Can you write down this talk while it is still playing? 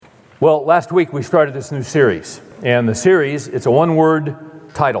Well, last week we started this new series, and the series, it's a one-word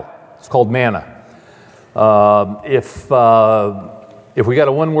title. It's called Manna. If we got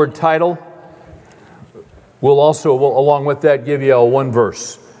a one-word title, we'll also, along with that, give you a one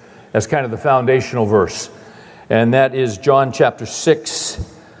verse. That's kind of the foundational verse. And that is John chapter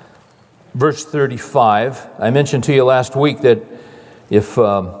 6, verse 35. I mentioned to you last week that if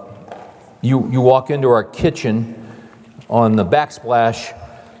you walk into our kitchen, on the backsplash,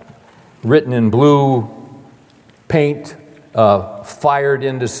 written in blue paint, fired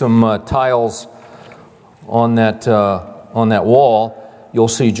into some tiles on that wall, you'll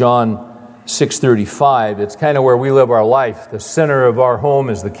see John 6:35. It's kind of where we live our life. The center of our home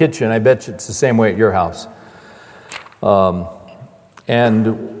is the kitchen. I bet you it's the same way at your house. And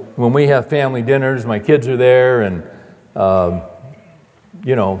when we have family dinners, my kids are there, and now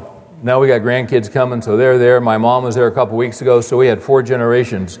we got grandkids coming, so they're there. My mom was there a couple weeks ago, so we had 4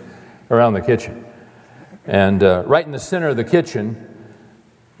 generations around the kitchen. And right in the center of the kitchen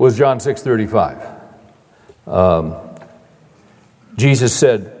was John 6:35. Jesus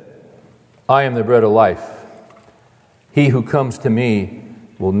said, "I am the bread of life. He who comes to me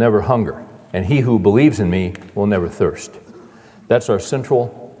will never hunger, and he who believes in me will never thirst." That's our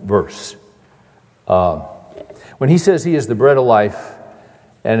central verse. When he says he is the bread of life,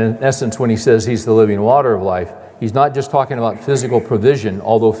 and in essence when he says he's the living water of life, he's not just talking about physical provision,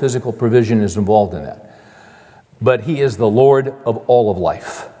 although physical provision is involved in that. But he is the Lord of all of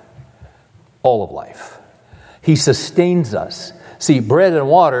life. All of life. He sustains us. See, bread and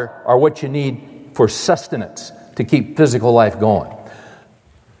water are what you need for sustenance to keep physical life going.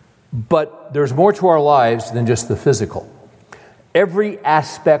 But there's more to our lives than just the physical. Every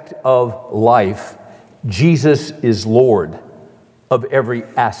aspect of life, Jesus is Lord of every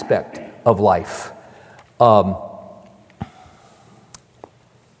aspect of life.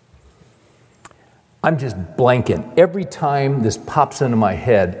 I'm just blanking. Every time this pops into my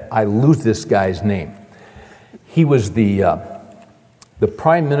head, I lose this guy's name. He was the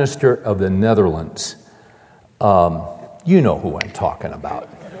Prime Minister of the Netherlands. You know who I'm talking about.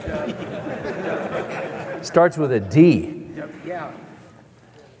 Starts with a D. Yeah.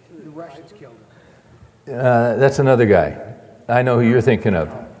 The Russians killed him. That's another guy. I know who you're thinking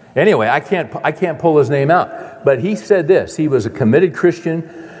of. Anyway, I can't pull his name out. But he said this. He was a committed Christian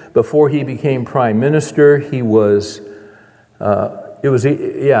before he became prime minister. He was he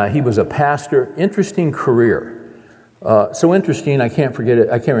was a pastor. Interesting career. So interesting, I can't forget it.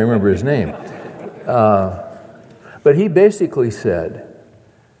 I can't remember his name. But he basically said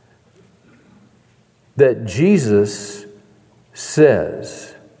that Jesus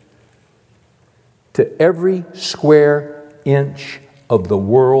says to every square inch of the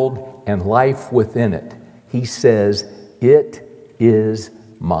world and life within it, he says, "It is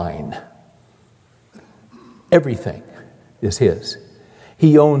mine." Everything is his.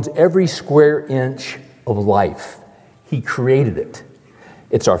 He owns every square inch of life. He created it.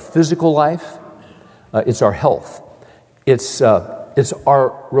 It's our physical life. It's our health. It's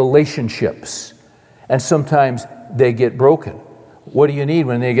our relationships. And sometimes they get broken. What do you need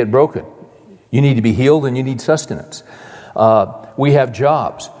when they get broken? You need to be healed and you need sustenance. We have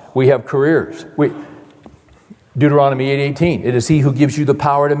jobs. We have careers. Deuteronomy 8:18. It is he who gives you the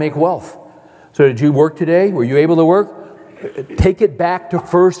power to make wealth. So did you work today? Were you able to work? Take it back to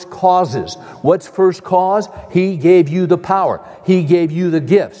first causes. What's first cause? He gave you the power. He gave you the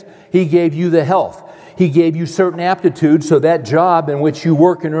gifts. He gave you the health. He gave you certain aptitudes so that job in which you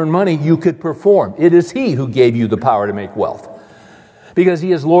work and earn money, you could perform. It is he who gave you the power to make wealth. Because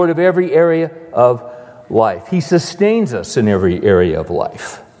he is Lord of every area of life. He sustains us in every area of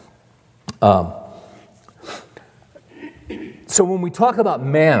life. So when we talk about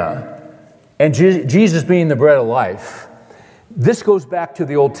manna and Jesus being the bread of life, this goes back to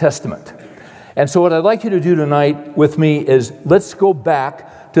the Old Testament. And so what I'd like you to do tonight with me is let's go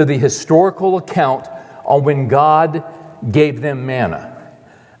back to the historical account on when God gave them manna.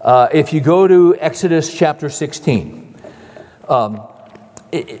 If you go to Exodus chapter 16,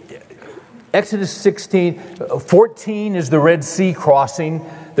 Exodus 16, 14 is the Red Sea crossing.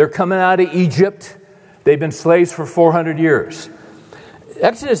 They're coming out of Egypt. They've been slaves for 400 years.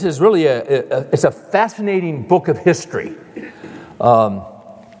 Exodus is really it's a fascinating book of history.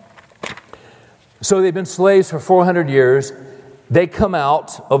 So they've been slaves for 400 years. They come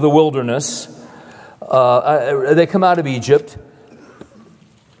out of the wilderness. They come out of Egypt.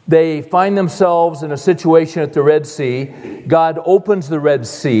 They find themselves in a situation at the Red Sea. God opens the Red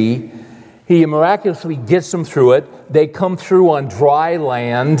Sea. He miraculously gets them through it. They come through on dry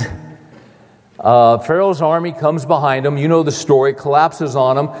land. Pharaoh's army comes behind them. You know the story, collapses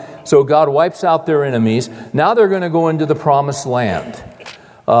on them. So God wipes out their enemies. Now they're going to go into the promised land.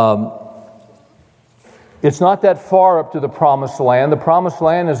 It's not that far up to the promised land. The promised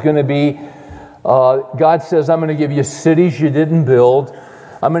land is going to be, God says, I'm going to give you cities you didn't build.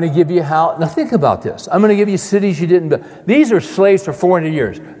 I'm going to give you how. Now think about this. I'm going to give you cities you didn't build. These are slaves for 400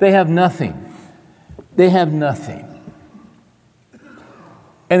 years. They have nothing. They have nothing.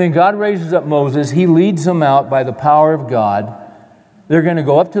 And then God raises up Moses. He leads them out by the power of God. They're going to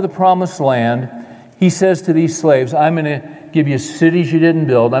go up to the promised land. He says to these slaves, I'm going to give you cities you didn't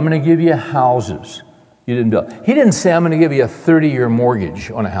build. I'm going to give you houses you didn't build. He didn't say, I'm going to give you a 30-year mortgage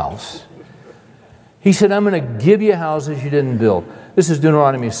on a house. He said, I'm going to give you houses you didn't build. This is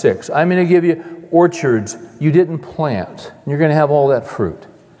Deuteronomy 6. I'm going to give you orchards you didn't plant. You're going to have all that fruit.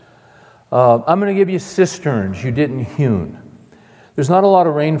 I'm going to give you cisterns you didn't hewn. There's not a lot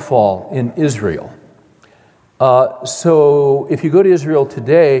of rainfall in Israel. So if you go to Israel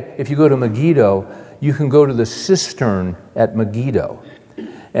today, if you go to Megiddo, you can go to the cistern at Megiddo.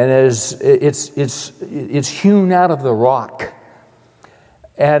 And as it's hewn out of the rock.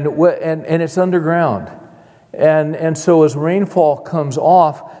 And it's underground. And so as rainfall comes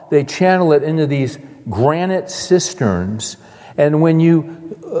off, they channel it into these granite cisterns. And when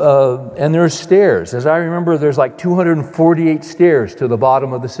and there are stairs. As I remember, there's like 248 stairs to the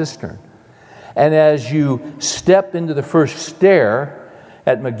bottom of the cistern. And as you step into the first stair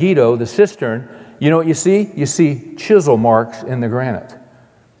at Megiddo, the cistern, you know what you see? You see chisel marks in the granite.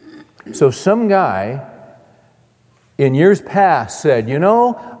 So some guy in years past said,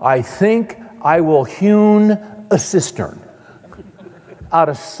 I think I will hewn a cistern out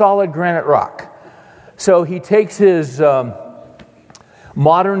of solid granite rock. So he takes his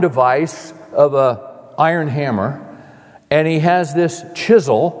modern device of an iron hammer, and he has this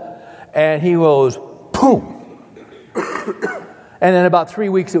chisel, and he goes, boom. And in about 3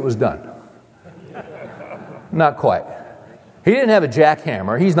 weeks it was done. Not quite. He didn't have a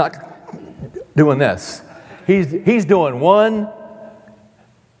jackhammer. He's not doing this. He's doing one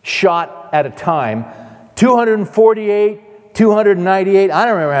shot at a time. 248, 298, I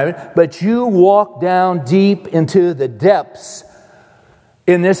don't remember having it, but you walk down deep into the depths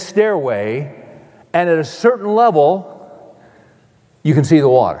in this stairway, and at a certain level, you can see the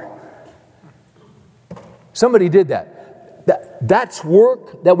water. Somebody did that. That's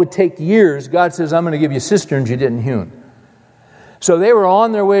work that would take years. God says, I'm going to give you cisterns you didn't hewn. So they were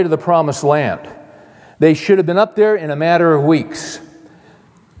on their way to the promised land. They should have been up there in a matter of weeks.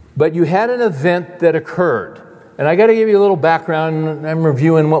 But you had an event that occurred. And I got to give you a little background. I'm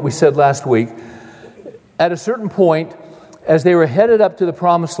reviewing what we said last week. At a certain point, as they were headed up to the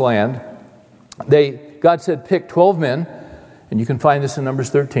promised land, God said, pick 12 men, and you can find this in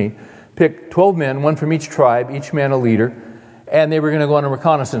Numbers 13. Pick 12 men, one from each tribe, each man a leader, and they were going to go on a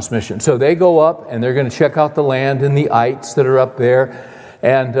reconnaissance mission. So they go up, and they're going to check out the land and the ites that are up there,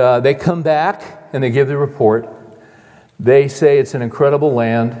 and they come back, and they give the report. They say it's an incredible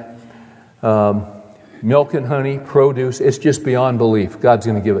land, milk and honey, produce. It's just beyond belief. God's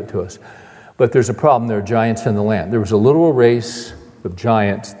going to give it to us. But there's a problem. There are giants in the land. There was a literal race of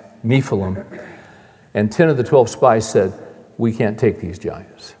giants, Nephilim, and 10 of the 12 spies said, we can't take these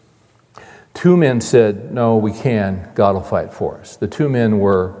giants. 2 men said, no, we can. God will fight for us. The 2 men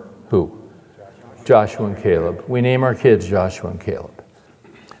were who? Joshua and Caleb. We name our kids Joshua and Caleb.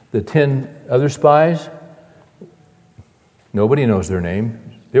 The 10 other spies, nobody knows their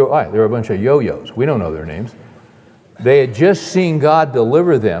name. They were a bunch of yo-yos. We don't know their names. They had just seen God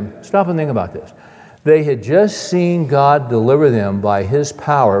deliver them. Stop and think about this. They had just seen God deliver them by His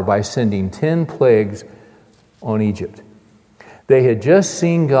power by sending 10 plagues on Egypt. They had just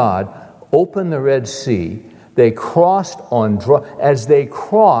seen God open the Red Sea. They crossed as they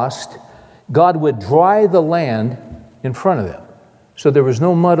crossed, God would dry the land in front of them. So there was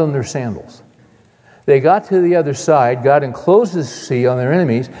no mud on their sandals. They got to the other side. God enclosed the sea on their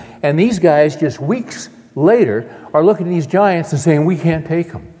enemies. And these guys, just weeks later, are looking at these giants and saying, we can't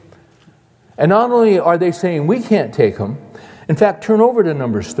take them. And not only are they saying we can't take them, in fact, turn over to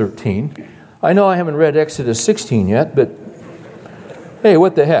Numbers 13. I know I haven't read Exodus 16 yet, but hey,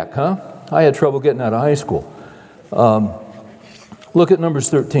 what the heck, huh? I had trouble getting out of high school. Look at Numbers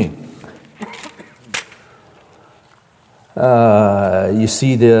 13. You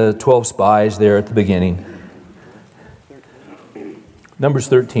see the 12 spies there at the beginning. Numbers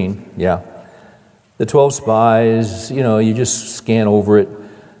 13, yeah. The 12 spies, you just scan over it.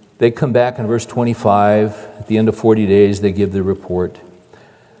 They come back in verse 25. At the end of 40 days, they give the report.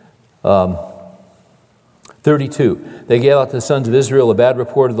 32, they gave out to the sons of Israel a bad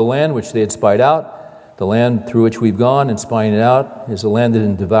report of the land which they had spied out. The land through which we've gone and spying it out is a land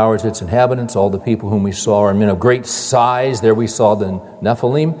that devours its inhabitants. All the people whom we saw are men of great size. There we saw the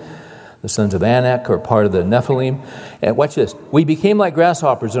Nephilim. The sons of Anak are part of the Nephilim. And watch this. We became like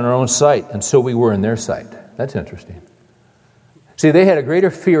grasshoppers in our own sight, and so we were in their sight. That's interesting. See, they had a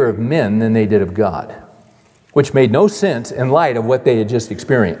greater fear of men than they did of God, which made no sense in light of what they had just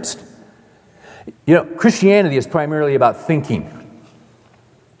experienced. You know, Christianity is primarily about thinking.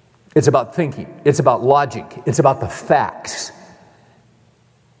 It's about thinking. It's about logic. It's about the facts.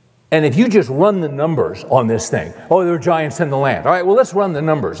 And if you just run the numbers on this thing, oh, there are giants in the land. All right, well, let's run the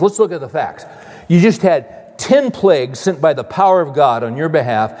numbers. Let's look at the facts. You just had 10 plagues sent by the power of God on your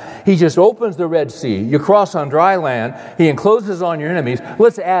behalf. He just opens the Red Sea. You cross on dry land. He encloses on your enemies.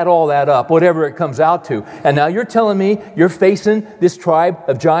 Let's add all that up, whatever it comes out to. And now you're telling me you're facing this tribe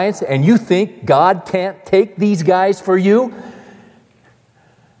of giants and you think God can't take these guys for you?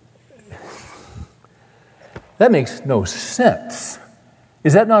 That makes no sense.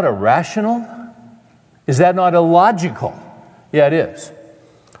 Is that not irrational? Is that not illogical? Yeah, it is.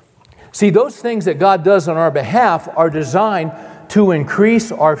 See, those things that God does on our behalf are designed to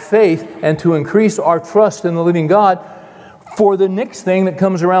increase our faith and to increase our trust in the living God for the next thing that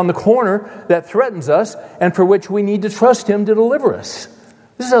comes around the corner that threatens us and for which we need to trust Him to deliver us.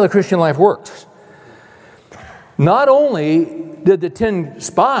 This is how the Christian life works. Not only did the 10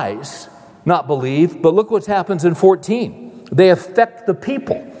 spies not believe, but look what happens in 14. They affect the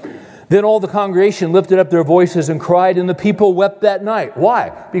people. Then all the congregation lifted up their voices and cried, and the people wept that night.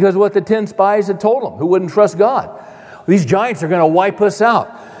 Why? Because of what the 10 spies had told them, who wouldn't trust God. These giants are going to wipe us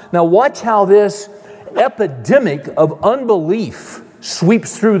out. Now watch how this epidemic of unbelief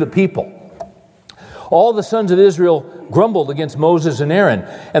sweeps through the people. All the sons of Israel grumbled against Moses and Aaron,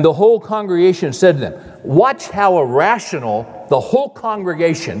 and the whole congregation said to them, watch how irrational the whole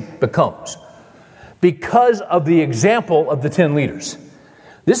congregation becomes because of the example of the 10 leaders.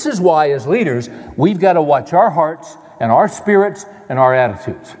 This is why, as leaders, we've got to watch our hearts and our spirits and our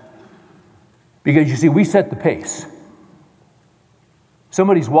attitudes. Because, you see, we set the pace.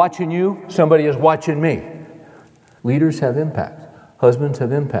 Somebody's watching you, somebody is watching me. Leaders have impact. Husbands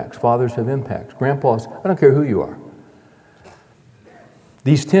have impacts. Fathers have impacts. Grandpas, I don't care who you are.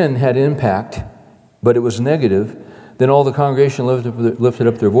 These 10 had impact, but it was negative. Then all the congregation lifted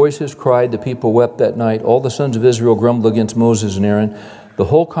up their voices, cried, the people wept that night. All the sons of Israel grumbled against Moses and Aaron. The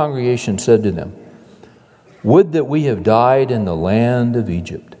whole congregation said to them, would that we have died in the land of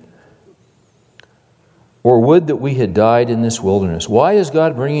Egypt, or would that we had died in this wilderness. Why is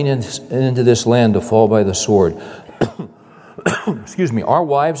God bringing us into this land to fall by the sword? Excuse me, our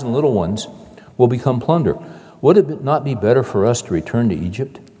wives and little ones will become plunder. Would it not be better for us to return to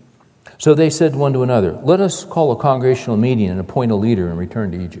Egypt? So they said one to another, let us call a congregational meeting and appoint a leader and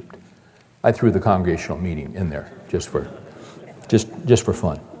return to Egypt. I threw the congregational meeting in there just for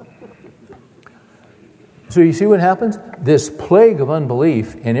fun. So you see what happens? This plague of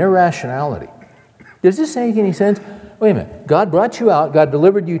unbelief and irrationality. Does this make any sense? Wait a minute. God brought you out. God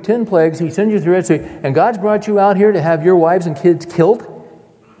delivered you 10 plagues. He sent you through the Red Sea. And God's brought you out here to have your wives and kids killed?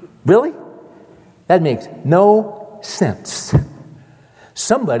 Really? That makes no sense.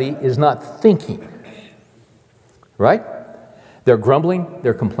 Somebody is not thinking. Right? They're grumbling.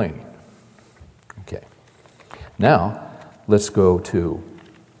 They're complaining. Okay. Now, let's go to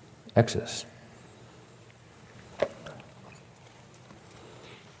Exodus.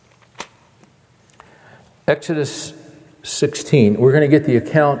 Exodus 16. We're going to get the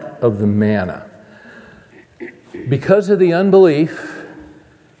account of the manna. Because of the unbelief,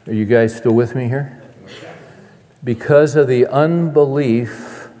 are you guys still with me here? Because of the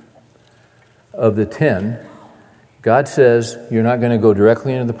unbelief of the 10, God says you're not going to go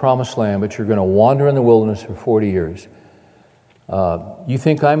directly into the promised land, but you're going to wander in the wilderness for 40 years. You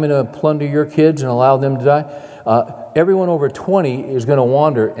think I'm going to plunder your kids and allow them to die? Everyone over 20 is going to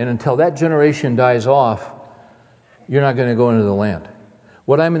wander, and until that generation dies off, you're not going to go into the land.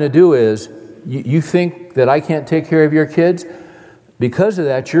 What I'm going to do is, you think that I can't take care of your kids? Because of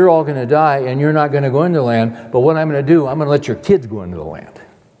that, you're all going to die, and you're not going to go into the land. But what I'm going to do, I'm going to let your kids go into the land.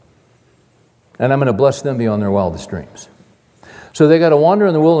 And I'm going to bless them beyond their wildest dreams. So they got to wander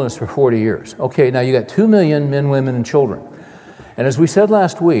in the wilderness for 40 years. Okay, now you got 2 million men, women, and children. And as we said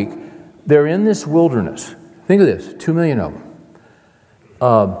last week, they're in this wilderness. Think of this, 2 million of them.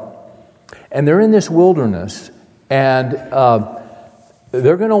 And they're in this wilderness, and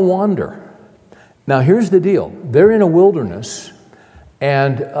they're going to wander. Now here's the deal. They're in a wilderness,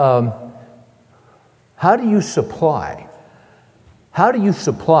 and how do you supply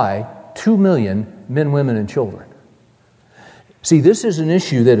 2 million men, women, and children. See, this is an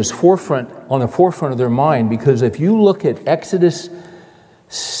issue that is on the forefront of their mind, because if you look at Exodus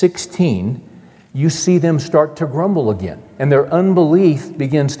 16, you see them start to grumble again, and their unbelief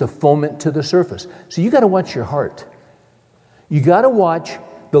begins to foment to the surface. So you got to watch your heart. You got to watch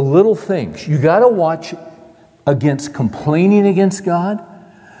the little things. You got to watch against complaining against God.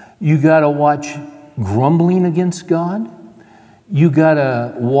 You got to watch grumbling against God. You got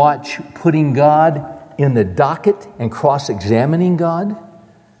to watch putting God in the docket and cross-examining God,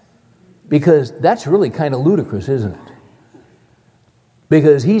 because that's really kind of ludicrous, isn't it?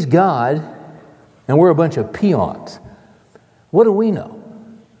 Because He's God and we're a bunch of peons. What do we know?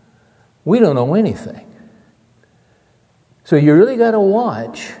 We don't know anything. So you really got to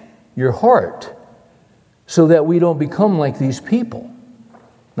watch your heart so that we don't become like these people.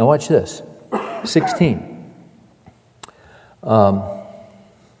 Now watch this. 16.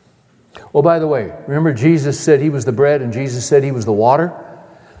 Oh, by the way, remember Jesus said He was the bread and Jesus said He was the water?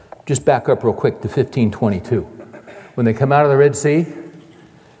 Just back up real quick to 15:22. When they come out of the Red Sea,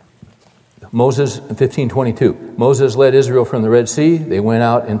 Moses, 15:22, Moses led Israel from the Red Sea. They went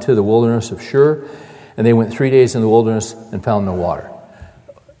out into the wilderness of Shur, and they went 3 days in the wilderness and found no water.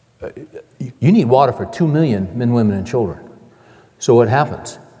 You need water for 2 million men, women, and children. So what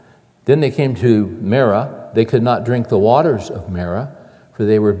happens? Then they came to Marah. They could not drink the waters of Marah, for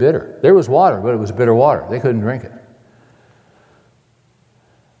they were bitter. There was water, but it was bitter water. They couldn't drink it.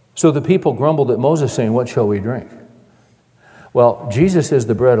 So the people grumbled at Moses, saying, "What shall we drink?" Well, Jesus is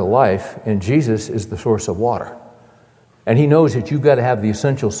the bread of life, and Jesus is the source of water. And He knows that you've got to have the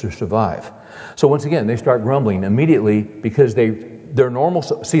essentials to survive. So once again, they start grumbling immediately because their normal...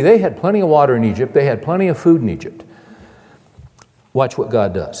 See, they had plenty of water in Egypt. They had plenty of food in Egypt. Watch what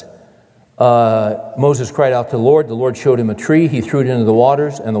God does. Moses cried out to the Lord. The Lord showed him a tree. He threw it into the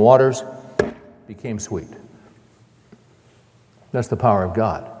waters, and the waters became sweet. That's the power of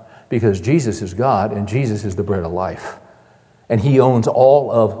God. Because Jesus is God, and Jesus is the bread of life. And He owns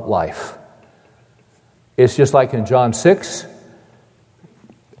all of life. It's just like in John 6,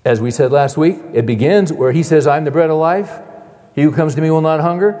 as we said last week, it begins where He says, "I'm the bread of life. He who comes to me will not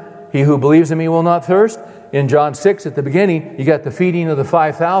hunger. He who believes in me will not thirst." In John 6, at the beginning, you got the feeding of the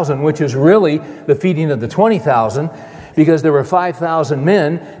 5,000, which is really the feeding of the 20,000, because there were 5,000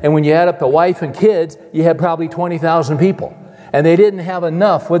 men, and when you add up the wife and kids, you had probably 20,000 people. And they didn't have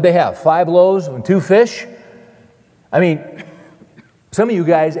enough. What'd they have? 5 loaves and 2 fish? I mean, some of you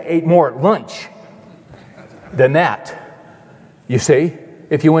guys ate more at lunch than that. You see,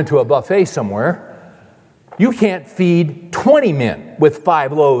 if you went to a buffet somewhere, you can't feed 20 men with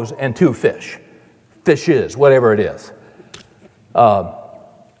 5 loaves and 2 fish. Fishes, whatever it is. 2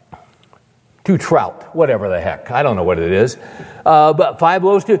 trout, whatever the heck. I don't know what it is. But 5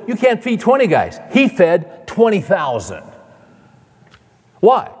 loaves, too. You can't feed 20 guys. He fed 20,000.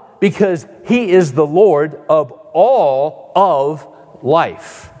 Why? Because He is the Lord of all of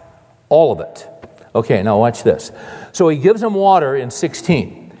life. All of it. Okay, now watch this. So He gives them water in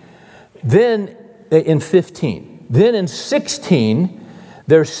 16. Then in 15. Then in 16,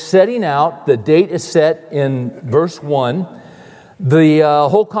 they're setting out. The date is set in verse 1. The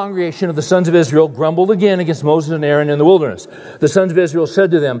whole congregation of the sons of Israel grumbled again against Moses and Aaron in the wilderness. The sons of Israel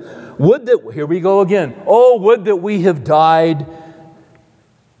said to them, here we go again. "Oh, would that we have died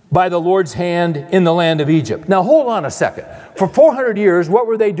by the Lord's hand in the land of Egypt." Now hold on a second. For 400 years, what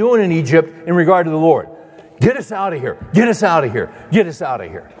were they doing in Egypt in regard to the Lord? Get us out of here. Get us out of here. Get us out of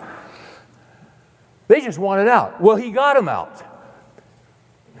here. They just wanted out. Well, He got them out.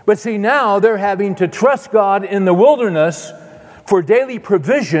 But see, now they're having to trust God in the wilderness for daily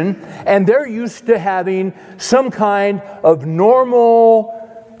provision, and they're used to having some kind of normal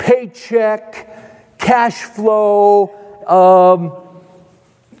paycheck, cash flow,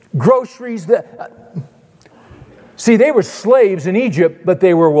 groceries. See, they were slaves in Egypt, but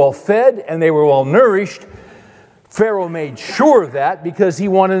they were well fed and they were well nourished. Pharaoh made sure of that because he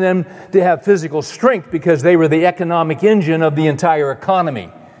wanted them to have physical strength, because they were the economic engine of the entire economy.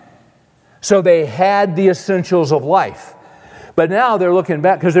 So they had the essentials of life. But now they're looking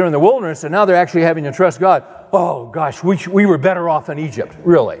back because they're in the wilderness, and now they're actually having to trust God. Oh gosh, we were better off in Egypt,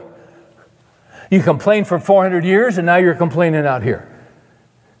 really. You complained for 400 years and now you're complaining out here.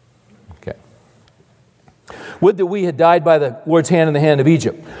 Okay. "Would that we had died by the Lord's hand in the hand of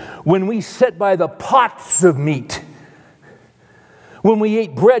Egypt, when we sat by the pots of meat, when we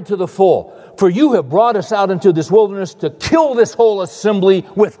ate bread to the full. For you have brought us out into this wilderness to kill this whole assembly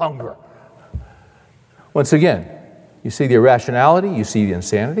with hunger." Once again, you see the irrationality, you see the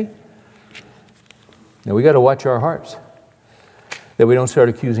insanity. Now we got to watch our hearts, that we don't start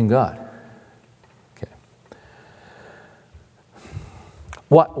accusing God.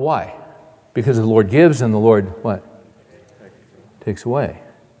 Why? Because the Lord gives and the Lord, what? Takes away.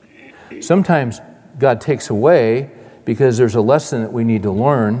 Sometimes God takes away because there's a lesson that we need to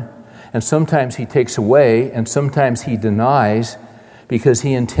learn, and sometimes He takes away, and sometimes He denies because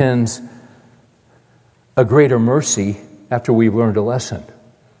He intends a greater mercy after we've learned a lesson.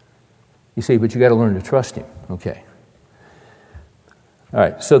 You say, but you got to learn to trust Him. Okay. All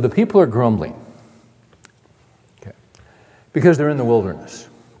right, so the people are grumbling. Okay. Because they're in the wilderness.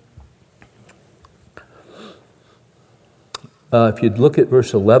 If you'd look at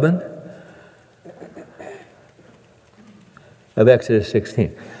verse 11 of Exodus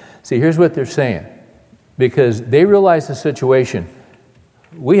 16. See, here's what they're saying. Because they realize the situation.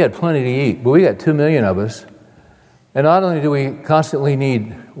 We had plenty to eat, but we got 2 million of us. And not only do we constantly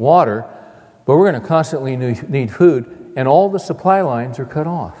need water, but we're going to constantly need food, and all the supply lines are cut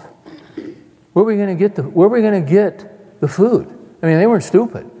off. Where are we going to get the food? I mean, they weren't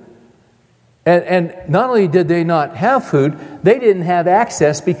stupid. And not only did they not have food, they didn't have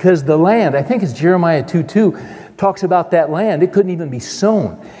access because the land, I think it's Jeremiah 2:2, talks about that land. It couldn't even be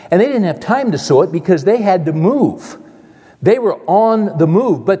sown. And they didn't have time to sow it because they had to move. They were on the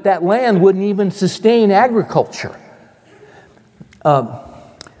move, but that land wouldn't even sustain agriculture.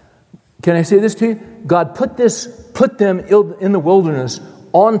 Can I say this to you? God put them in the wilderness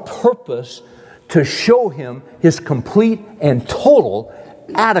on purpose to show Him His complete and total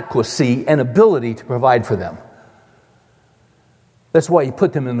adequacy and ability to provide for them. That's why He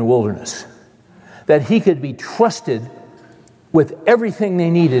put them in the wilderness. That He could be trusted with everything they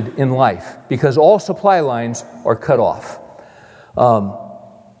needed in life, because all supply lines are cut off.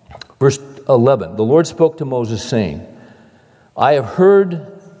 Verse 11, the Lord spoke to Moses, saying, I have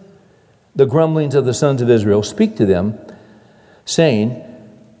heard the grumblings of the sons of Israel. Speak to them, saying,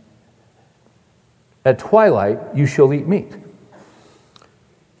 at twilight you shall eat meat,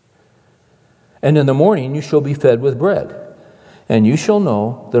 and in the morning you shall be fed with bread, and you shall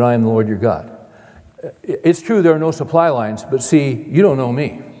know that I am the Lord your God. It's true there are no supply lines, but see, you don't know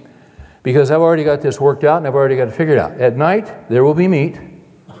me, because I've already got this worked out and I've already got it figured out. At night there will be meat,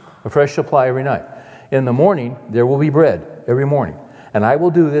 a fresh supply every night. In the morning there will be bread every morning. And I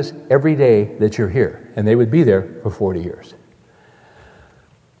will do this every day that you're here. And they would be there for 40 years.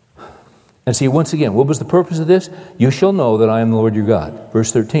 And see, once again, what was the purpose of this? You shall know that I am the Lord your God.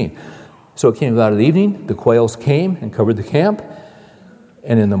 Verse 13. So it came about at evening, the quails came and covered the camp.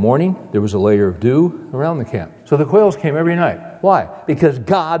 And in the morning, there was a layer of dew around the camp. So the quails came every night. Why? Because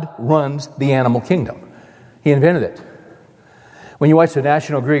God runs the animal kingdom. He invented it. When you watch the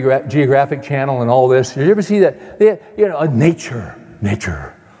National Geographic Channel and all this, did you ever see that?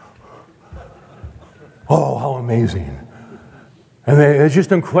 Nature. Oh, how amazing. And it's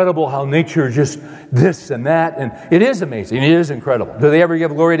just incredible how nature just this and that. And it is amazing. It is incredible. Do they ever give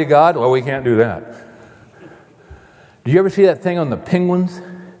glory to God? Well, we can't do that. Did you ever see that thing on the penguins?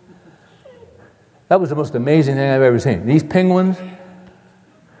 That was the most amazing thing I've ever seen. These penguins,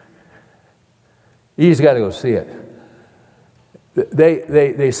 you just got to go see it.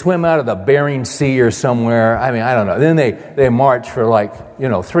 They swim out of the Bering Sea or somewhere. I mean, I don't know. Then they march for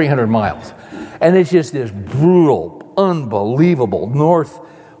 300 miles. And it's just this brutal, unbelievable North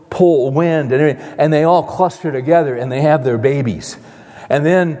Pole wind and everything. And they all cluster together and they have their babies. And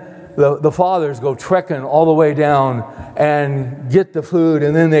then the fathers go trekking all the way down and get the food,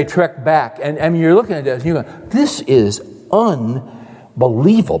 and then they trek back. And I mean, you're looking at this and you go, this is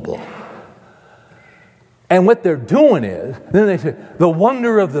unbelievable. And what they're doing is, then they say, the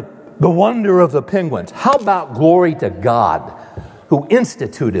wonder of the penguins. How about glory to God who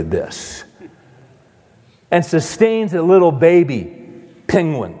instituted this and sustains the little baby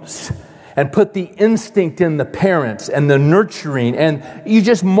penguins and put the instinct in the parents and the nurturing, and you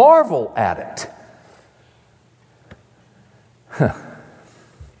just marvel at it.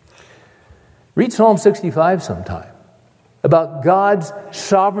 Read Psalm 65 sometime about God's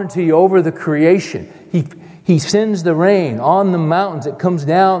sovereignty over the creation. He sends the rain on the mountains. It comes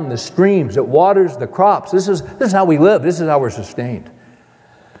down in the streams. It waters the crops. This is how we live. This is how we're sustained.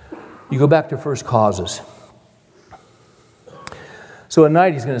 You go back to first causes. So at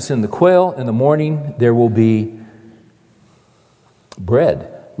night He's going to send the quail. In the morning there will be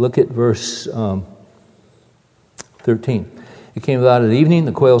bread. Look at verse 13. It came about at evening.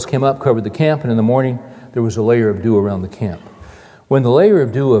 The quails came up, covered the camp, and in the morning there was a layer of dew around the camp. When the layer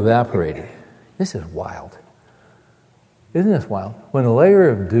of dew evaporated, this is wild. Isn't this wild? When the layer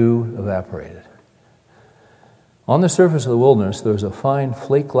of dew evaporated, on the surface of the wilderness there was a fine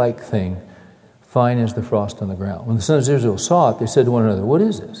flake-like thing, fine as the frost on the ground. When the sons of Israel saw it, they said to one another, what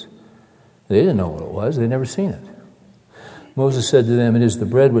is this? They didn't know what it was. They'd never seen it. Moses said to them, "It is the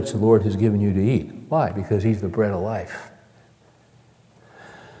bread which the Lord has given you to eat." Why? Because he's the bread of life.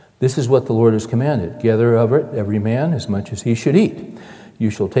 "This is what the Lord has commanded. Gather of it every man as much as he should eat. You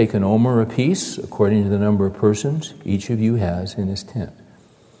shall take an omer apiece, according to the number of persons each of you has in his tent."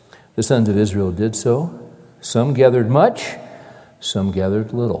 The sons of Israel did so. Some gathered much, some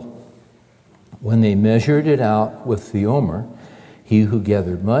gathered little. When they measured it out with the omer, he who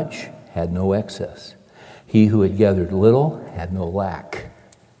gathered much had no excess. He who had gathered little had no lack.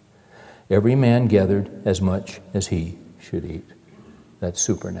 Every man gathered as much as he should eat. That's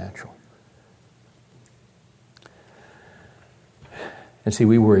supernatural. And see,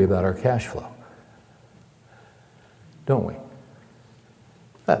 we worry about our cash flow, don't we?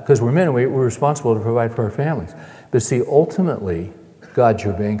 Because we're men and we're responsible to provide for our families. But see, ultimately, God's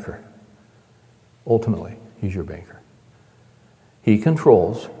your banker. Ultimately, he's your banker. He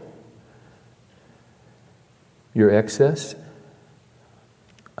controls your excess.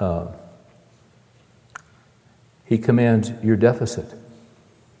 He commands your deficit.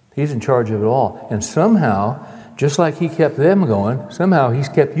 He's in charge of it all. And somehow, just like he kept them going, somehow he's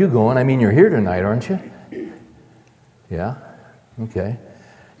kept you going. I mean, you're here tonight, aren't you? Yeah? Okay.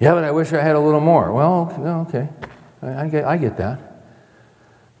 Yeah, but I wish I had a little more. Well, okay. I get that.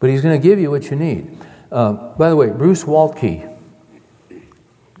 But he's going to give you what you need. By the way, Bruce Waltke,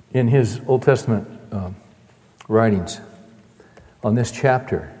 in his Old Testament writings on this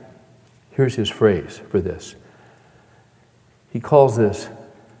chapter, here's his phrase for this. He calls this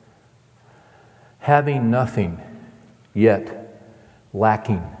having nothing, yet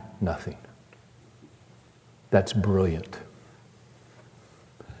lacking nothing. That's brilliant.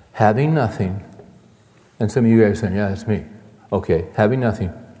 Having nothing, and some of you guys are saying, yeah, that's me. Okay, having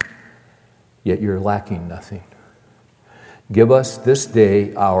nothing, yet you're lacking nothing. Give us this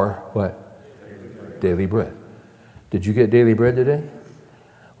day our, what? Daily bread. Did you get daily bread today?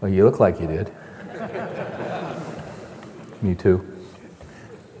 Well, you look like you did. Me too.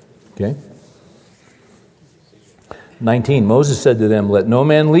 Okay. 19, Moses said to them, "Let no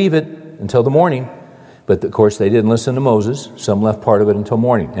man leave it until the morning." But of course they didn't listen to Moses. Some left part of it until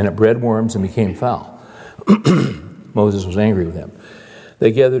morning. And it bred worms and became foul. Moses was angry with them.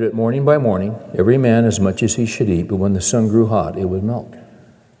 They gathered it morning by morning, every man as much as he should eat. But when the sun grew hot, it would melt.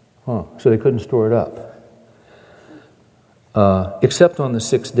 So they couldn't store it up. Except on the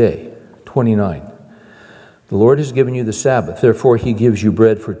sixth day, 29. The Lord has given you the Sabbath. Therefore he gives you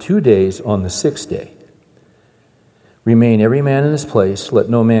bread for 2 days on the sixth day. Remain every man in his place. Let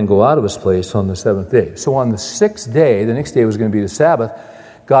no man go out of his place on the seventh day. So on the sixth day, the next day was going to be the Sabbath,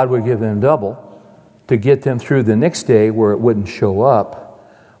 God would give them double to get them through the next day where it wouldn't show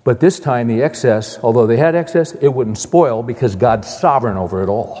up. But this time the excess, although they had excess, it wouldn't spoil because God's sovereign over it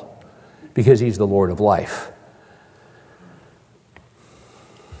all. Because he's the Lord of life.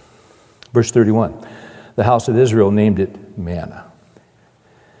 Verse 31. The house of Israel named it manna.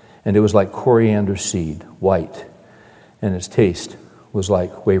 And it was like coriander seed, white. And its taste was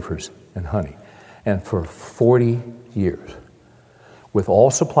like wafers and honey. And for 40 years, with all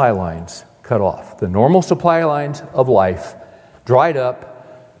supply lines cut off, the normal supply lines of life dried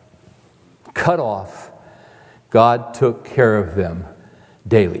up, cut off, God took care of them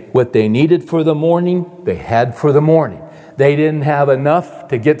daily. What they needed for the morning, they had for the morning. They didn't have enough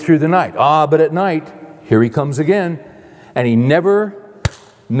to get through the night. But at night, here he comes again. And he never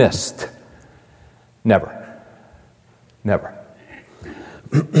missed. Never. Never.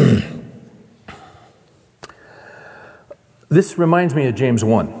 This reminds me of James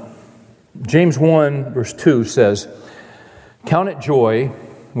 1. James 1 verse 2 says, "Count it joy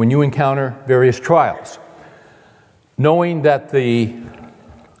when you encounter various trials, knowing that the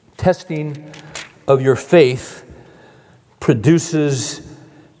testing of your faith produces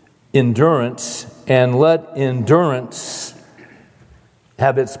endurance, and let endurance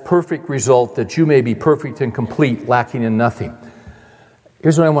have its perfect result, that you may be perfect and complete, lacking in nothing."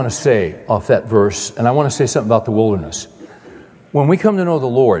 Here's what I want to say off that verse, and I want to say something about the wilderness. When we come to know the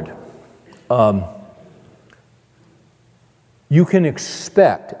Lord, you can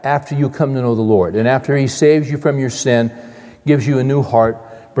expect, after you come to know the Lord, and after he saves you from your sin, gives you a new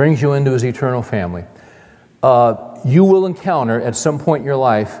heart, brings you into his eternal family, you will encounter at some point in your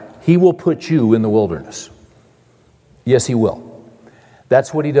life, he will put you in the wilderness. Yes, he will.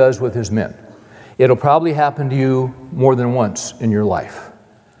 That's what he does with his men. It'll probably happen to you more than once in your life.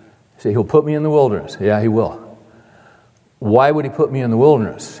 You say, he'll put me in the wilderness. Yeah, he will. Why would he put me in the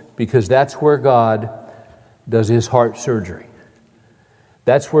wilderness? Because that's where God does his heart surgery.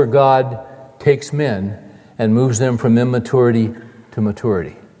 That's where God takes men and moves them from immaturity to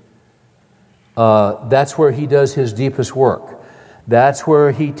maturity. That's where he does his deepest work. That's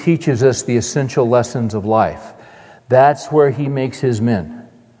where he teaches us the essential lessons of life. That's where he makes his men.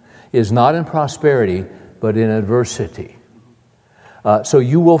 Is not in prosperity, but in adversity. So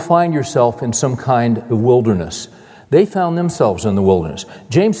you will find yourself in some kind of wilderness. They found themselves in the wilderness.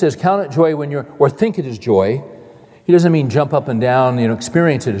 James says, count it joy when or think it is joy. He doesn't mean jump up and down,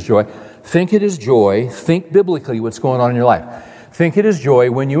 experience it as joy. Think it is joy. Think biblically what's going on in your life. Think it is joy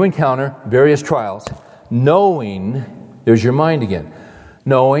when you encounter various trials, knowing, there's your mind again,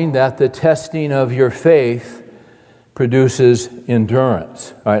 knowing that the testing of your faith produces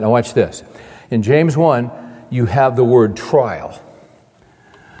endurance. All right, now watch this. In James 1, you have the word trial.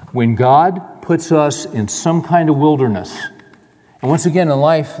 When God puts us in some kind of wilderness, and once again in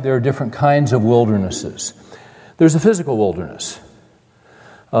life there are different kinds of wildernesses. There's a physical wilderness.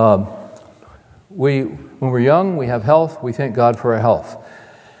 When we're young, we have health, we thank God for our health.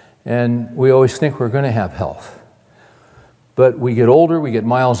 And we always think we're going to have health. But we get older, we get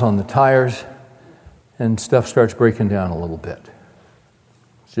miles on the tires, and stuff starts breaking down a little bit.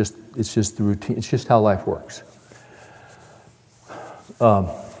 It's just the routine, it's just how life works.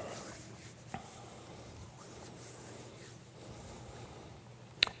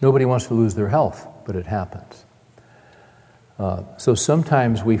 Nobody wants to lose their health, but it happens. So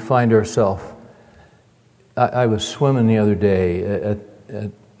sometimes we find ourselves. I was swimming the other day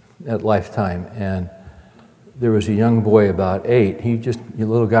at Lifetime, and there was a young boy about 8. A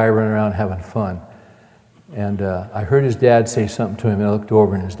little guy running around having fun. And I heard his dad say something to him, and I looked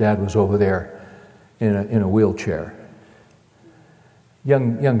over, and his dad was over there in a wheelchair.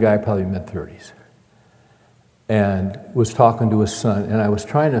 Young guy, probably mid-30s. And was talking to his son, and I was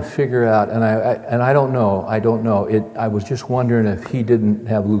trying to figure out, and I don't know. I was just wondering if he didn't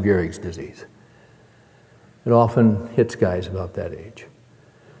have Lou Gehrig's disease. It often hits guys about that age.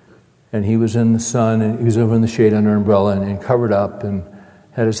 And he was in the sun, and he was over in the shade under an umbrella, and covered up, and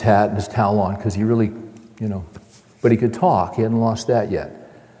had his hat and his towel on, because he really, but he could talk. He hadn't lost that yet.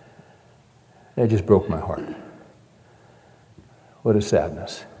 That just broke my heart. What a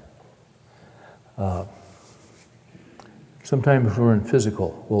sadness. Sometimes we're in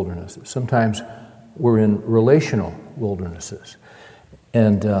physical wildernesses. Sometimes we're in relational wildernesses.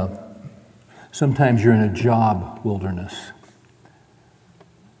 And sometimes you're in a job wilderness.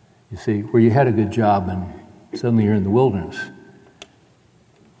 You see, where you had a good job and suddenly you're in the wilderness.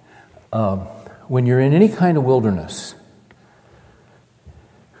 When you're in any kind of wilderness,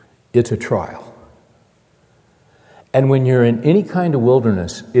 it's a trial. And when you're in any kind of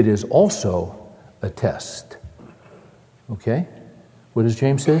wilderness, it is also a test. Okay? What does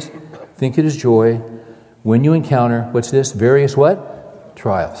James says? Think it is joy when you encounter, what's this? Various what?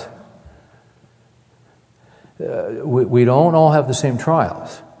 Trials. We don't all have the same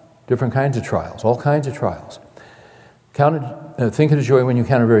trials. Different kinds of trials. All kinds of trials. Think it is joy when you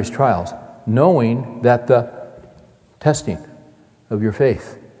encounter various trials, knowing that the testing of your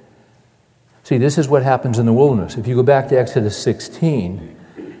faith. See, this is what happens in the wilderness. If you go back to Exodus 16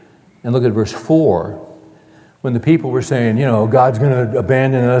 and look at verse 4, when the people were saying, God's going to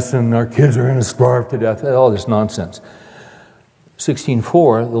abandon us and our kids are going to starve to death, all this nonsense.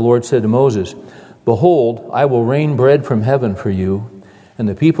 16:4, the Lord said to Moses, "Behold, I will rain bread from heaven for you, and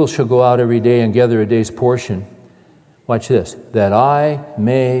the people shall go out every day and gather a day's portion." Watch this. "That I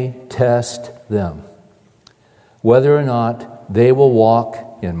may test them, whether or not they will walk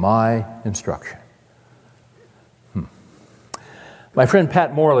in my instruction." My friend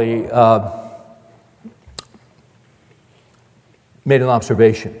Pat Morley made an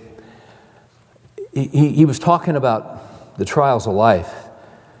observation. He was talking about the trials of life.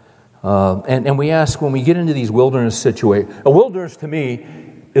 And we ask, when we get into these wilderness situations, a wilderness to me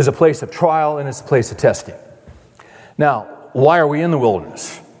is a place of trial and it's a place of testing. Now, why are we in the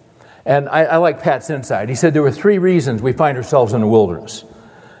wilderness? And I like Pat's insight. He said there were 3 reasons we find ourselves in the wilderness.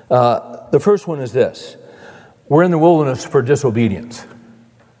 The first one is this. We're in the wilderness for disobedience.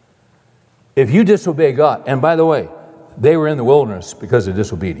 If you disobey God, and by the way, they were in the wilderness because of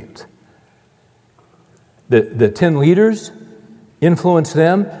disobedience. The 10 leaders influenced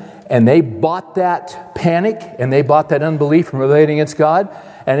them, and they bought that panic, and they bought that unbelief from rebelling against God,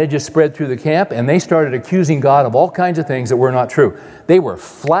 and it just spread through the camp, and they started accusing God of all kinds of things that were not true. They were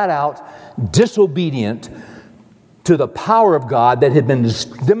flat out disobedient to the power of God that had been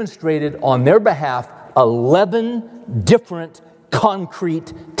demonstrated on their behalf 11 different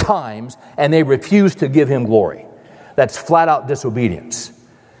concrete times, and they refused to give Him glory. That's flat out disobedience,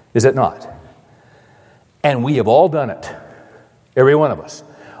 is it not? And we have all done it, every one of us.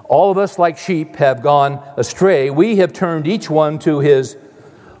 All of us, like sheep, have gone astray. We have turned each one to his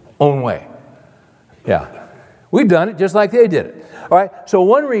own way. Yeah. We've done it just like they did it. All right. So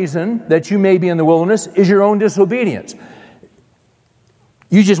one reason that you may be in the wilderness is your own disobedience.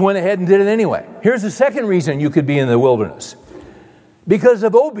 You just went ahead and did it anyway. Here's the second reason you could be in the wilderness. Because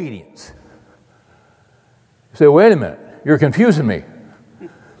of obedience. You say, wait a minute, you're confusing me.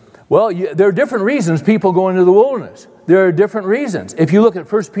 Well, there are different reasons people go into the wilderness. There are different reasons. If you look at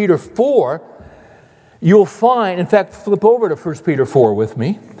 1 Peter 4, you'll find, in fact, flip over to 1 Peter 4 with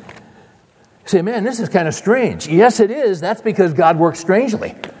me. You say, man, this is kind of strange. Yes, it is. That's because God works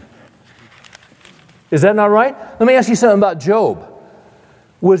strangely. Is that not right? Let me ask you something about Job.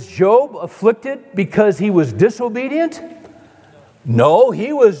 Was Job afflicted because he was disobedient? No,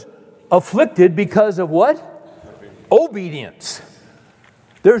 he was afflicted because of what? Obedience.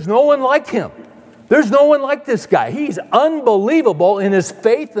 There's no one like him. There's no one like this guy. He's unbelievable in his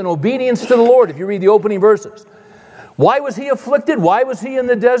faith and obedience to the Lord, if you read the opening verses. Why was he afflicted? Why was he in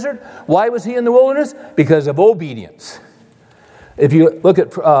the desert? Why was he in the wilderness? Because of obedience. If you look at,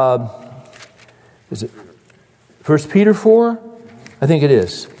 is it 1 Peter 4? I think it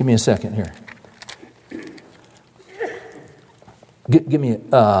is. Give me a second here. Give me,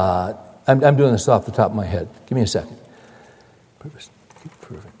 I'm doing this off the top of my head. Give me a second.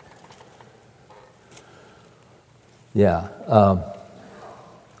 Yeah.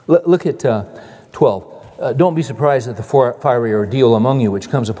 Look at 12. Don't be surprised at the fiery ordeal among you, which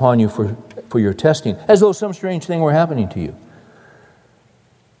comes upon you for your testing, as though some strange thing were happening to you.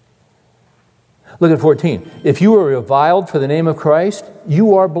 Look at 14. If you are reviled for the name of Christ,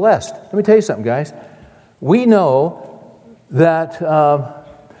 you are blessed. Let me tell you something, guys. We know that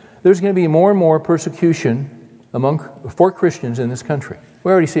there's going to be more and more persecution for Christians in this country.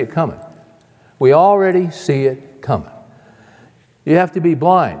 We already see it coming. We already see it coming. You have to be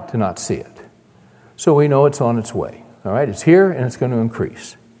blind to not see it. So we know it's on its way. All right? It's here and it's going to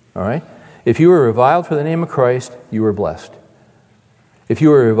increase. All right? If you are reviled for the name of Christ, you are blessed. If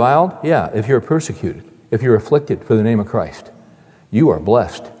you are reviled, if you're persecuted, if you're afflicted for the name of Christ, you are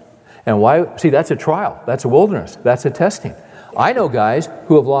blessed. And why? See, that's a trial. That's a wilderness. That's a testing. I know guys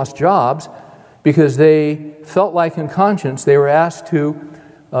who have lost jobs because they felt like in conscience they were asked to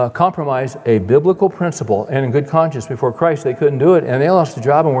compromise a biblical principle, and in good conscience before Christ they couldn't do it, and they lost a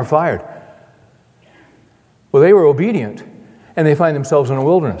job and were fired. Well, they were obedient, and they find themselves in a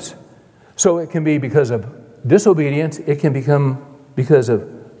wilderness. So it can be because of disobedience. It can become because of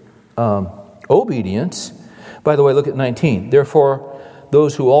obedience. By the way, look at 19. Therefore,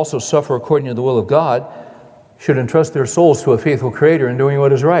 those who also suffer according to the will of God should entrust their souls to a faithful Creator in doing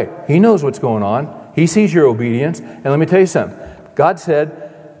what is right. He knows what's going on. He sees your obedience. And let me tell you something. God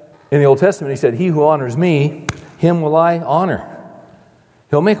said in the Old Testament, He said, "He who honors me, him will I honor."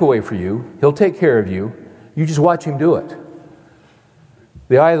 He'll make a way for you. He'll take care of you. You just watch Him do it.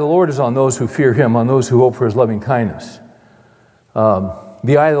 The eye of the Lord is on those who fear Him, on those who hope for His loving kindness.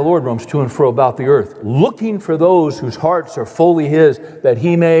 The eye of the Lord roams to and fro about the earth, looking for those whose hearts are fully His, that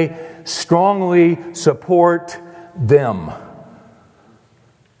He may strongly support them.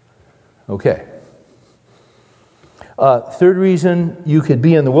 Okay. Third reason you could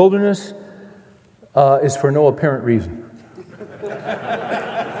be in the wilderness is for no apparent reason.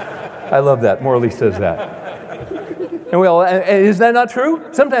 I love that. Morley says that. And is that not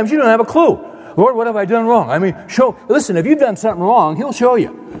true? Sometimes you don't have a clue. Lord, what have I done wrong? I mean, listen, if you've done something wrong, He'll show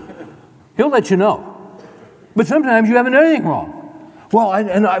you. He'll let you know. But sometimes you haven't done anything wrong. Well,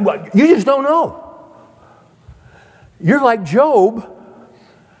 you just don't know. You're like Job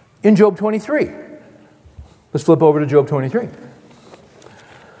in Job 23. Let's flip over to Job 23.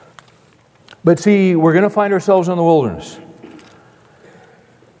 But see, we're going to find ourselves in the wilderness.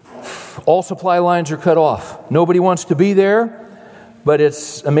 All supply lines are cut off. Nobody wants to be there, but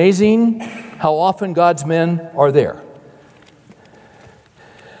it's amazing how often God's men are there.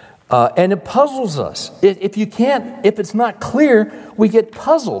 And it puzzles us. If it's not clear, we get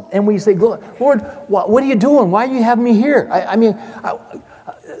puzzled. And we say, Lord, what are you doing? Why are you having me here? I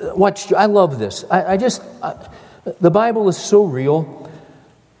love this. The Bible is so real.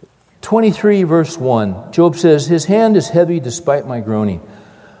 23 verse 1, Job says, "His hand is heavy despite my groaning.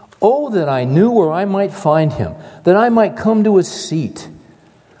 Oh, that I knew where I might find Him, that I might come to His seat.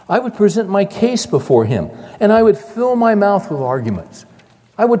 I would present my case before Him, and I would fill my mouth with arguments.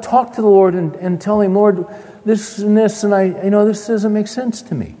 I would talk to the Lord and tell Him, Lord, this and this, and this doesn't make sense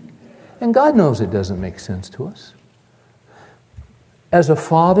to me." And God knows it doesn't make sense to us. As a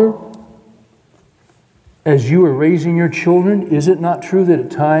father, as you are raising your children, is it not true that at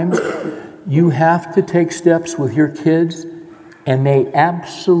times you have to take steps with your kids and they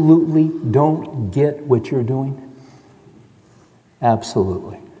absolutely don't get what you're doing?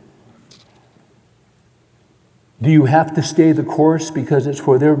 Absolutely. Do you have to stay the course because it's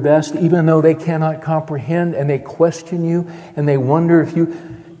for their best, even though they cannot comprehend and they question you and they wonder if you...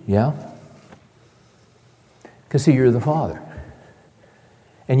 Yeah? Because see, you're the Father.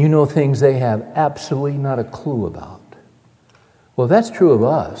 And you know things they have absolutely not a clue about. Well, if that's true of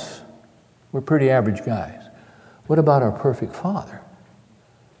us, we're pretty average guys. What about our perfect Father?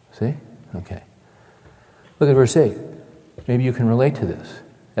 See? Okay. Look at verse 8. Maybe you can relate to this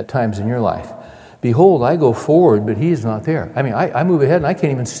at times in your life. Behold, I go forward, but he is not there. I mean, I move ahead and I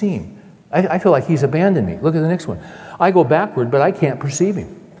can't even see him. I feel like he's abandoned me. Look at the next one. I go backward, but I can't perceive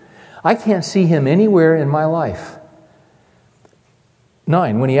him. I can't see him anywhere in my life.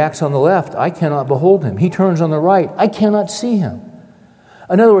 9, when he acts on the left, I cannot behold him. He turns on the right, I cannot see him.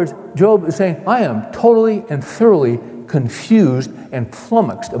 In other words, Job is saying, I am totally and thoroughly confused and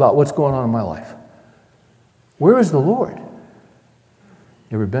flummoxed about what's going on in my life. Where is the Lord?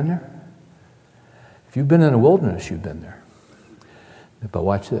 You ever been there? If you've been in the wilderness, you've been there. But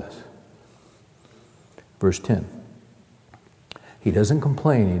watch this. Verse 10. He doesn't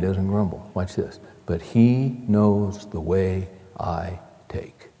complain, he doesn't grumble. Watch this. But he knows the way I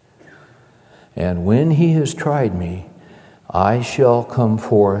take. And when he has tried me, I shall come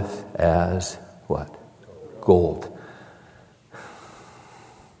forth as what? Gold.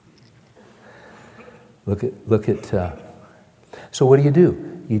 Look at. So what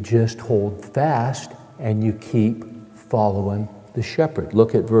do? You just hold fast and you keep following the shepherd.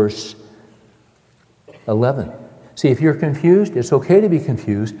 Look at verse 11. See, if you're confused, it's okay to be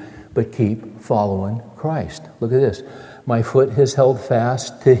confused, but keep following Christ. Look at this. My foot has held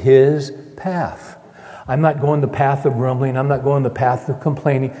fast to his path. I'm not going the path of grumbling. I'm not going the path of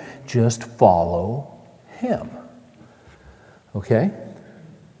complaining. Just follow him. Okay?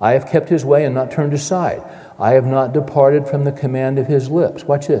 I have kept his way and not turned aside. I have not departed from the command of his lips.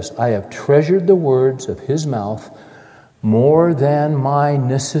 Watch this. I have treasured the words of his mouth more than my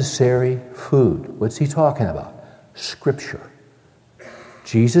necessary food. What's he talking about? Scripture.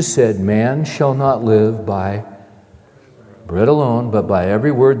 Jesus said, man shall not live by bread alone, but by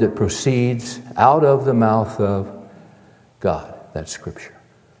every word that proceeds out of the mouth of God. That's Scripture.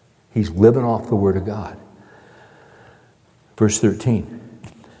 He's living off the Word of God. Verse 13.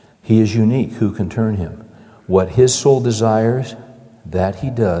 He is unique. Who can turn him? What his soul desires, that he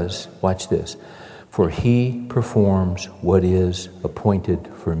does. Watch this. For he performs what is appointed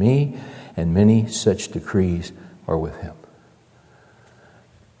for me, and many such decrees are with him.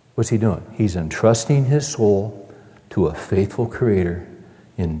 What's he doing? He's entrusting his soul to a faithful Creator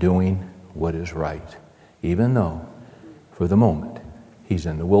in doing what is right, even though, for the moment, he's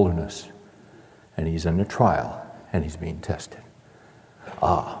in the wilderness, and he's in the trial, and he's being tested.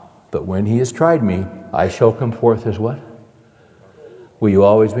 But when he has tried me, I shall come forth as what? Will you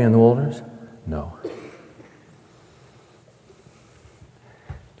always be in the wilderness? No.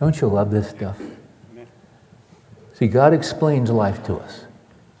 Don't you love this stuff? See, God explains life to us.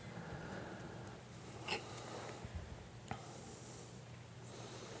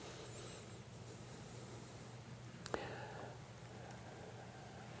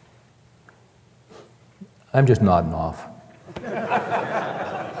 I'm just nodding off.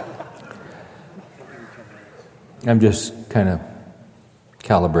 I'm just kind of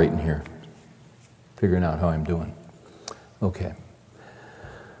calibrating here, figuring out how I'm doing. Okay.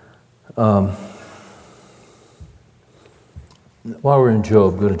 While we're in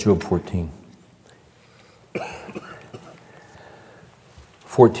Job, go to Job 14.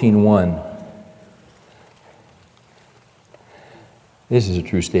 14:1. This is a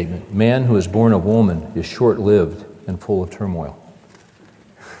true statement. Man who is born of woman is short-lived and full of turmoil.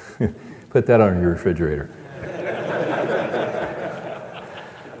 Put that on your refrigerator.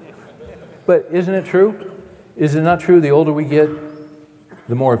 But isn't it true? Is it not true the older we get,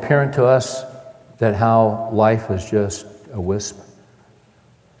 the more apparent to us that how life is just a wisp?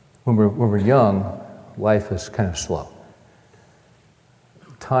 When we're young, life is kind of slow.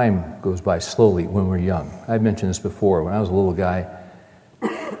 Time goes by slowly when we're young. I've mentioned this before. When I was a little guy,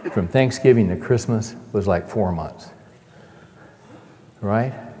 from Thanksgiving to Christmas was like 4 months.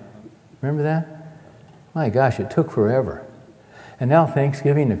 Right? Remember that? My gosh, it took forever. And now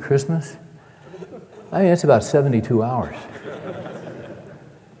Thanksgiving to Christmas, I mean, it's about 72 hours.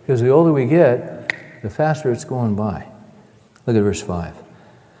 Because the older we get, the faster it's going by. Look at verse 5.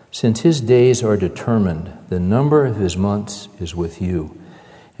 Since his days are determined, the number of his months is with you,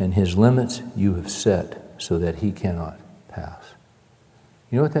 and his limits you have set so that he cannot pass.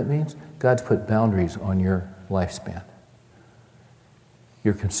 You know what that means? God's put boundaries on your lifespan.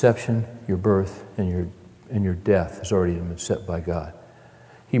 Your conception, your birth, and your death has already been set by God.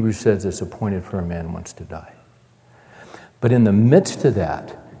 Hebrews says it's appointed for a man once to die. But in the midst of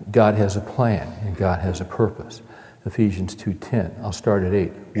that, God has a plan and God has a purpose. Ephesians 2:10. I'll start at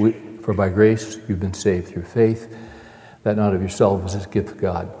 8. For by grace you've been saved through faith, that not of yourselves is a gift of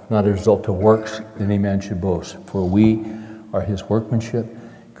God, not a result of works, that any man should boast. For we are his workmanship,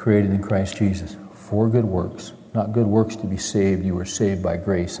 created in Christ Jesus, for good works, not good works to be saved. You were saved by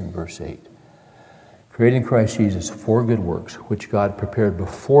grace in verse 8. Created in Christ Jesus for good works, which God prepared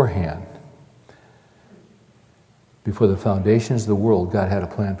beforehand. Before the foundations of the world, God had a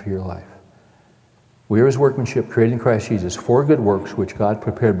plan for your life. We are his workmanship, created in Christ Jesus, for good works, which God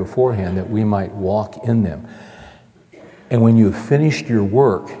prepared beforehand that we might walk in them. And when you have finished your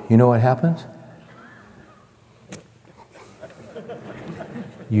work, you know what happens?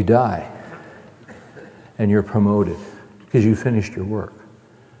 You die. And you're promoted because you finished your work.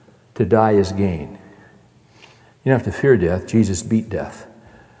 To die is gain. You don't have to fear death. Jesus beat death.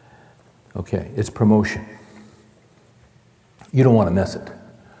 Okay, it's promotion. You don't want to miss it.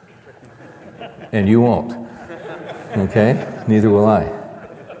 And you won't. Okay? Neither will I.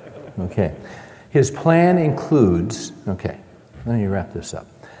 Okay. His plan includes, okay, let me wrap this up.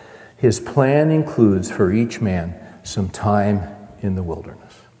 His plan includes for each man some time in the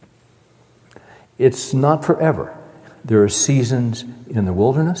wilderness. It's not forever. There are seasons in the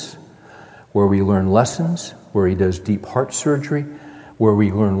wilderness where we learn lessons, where he does deep heart surgery, where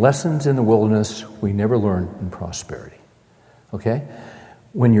we learn lessons in the wilderness we never learn in prosperity. Okay?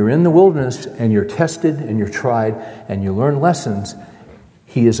 When you're in the wilderness and you're tested and you're tried and you learn lessons,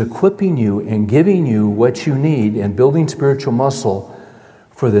 he is equipping you and giving you what you need and building spiritual muscle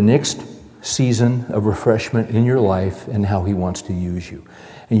for the next season of refreshment in your life and how he wants to use you.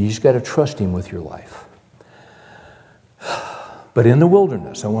 And you just got to trust him with your life. But in the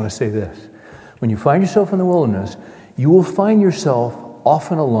wilderness, I want to say this. When you find yourself in the wilderness, you will find yourself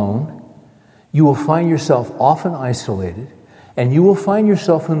often alone. You will find yourself often isolated. And you will find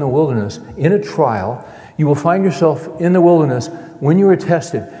yourself in the wilderness in a trial. You will find yourself in the wilderness when you are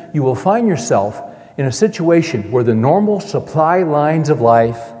tested. You will find yourself in a situation where the normal supply lines of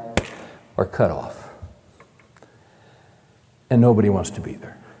life are cut off. And nobody wants to be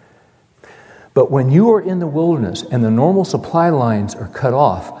there. But when you are in the wilderness and the normal supply lines are cut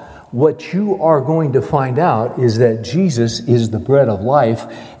off, what you are going to find out is that Jesus is the bread of life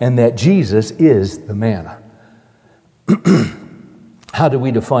and that Jesus is the manna. How do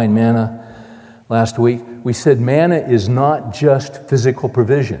we define manna last week? We said manna is not just physical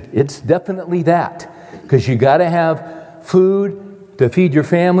provision. It's definitely that. Because you got to have food to feed your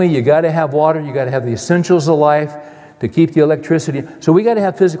family. You got to have water. You got to have the essentials of life to keep the electricity. So we got to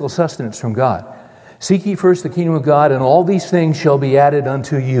have physical sustenance from God. Seek ye first the kingdom of God, and all these things shall be added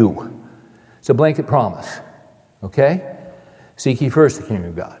unto you. It's a blanket promise. Okay? Seek ye first the kingdom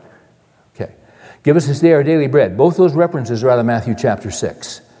of God. Okay. Give us this day our daily bread. Both those references are out of Matthew chapter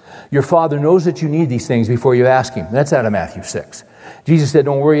 6. Your Father knows that you need these things before you ask him. That's out of Matthew 6. Jesus said,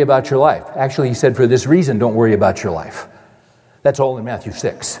 don't worry about your life. Actually, he said, for this reason, don't worry about your life. That's all in Matthew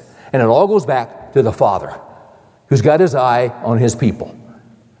 6. And it all goes back to the Father, who's got his eye on his people.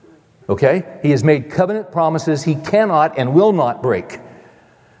 Okay? He has made covenant promises he cannot and will not break.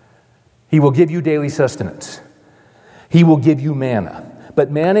 He will give you daily sustenance. He will give you manna.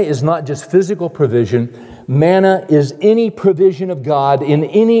 But manna is not just physical provision. Manna is any provision of God in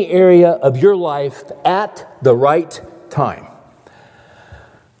any area of your life at the right time.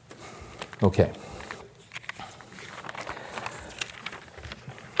 Okay.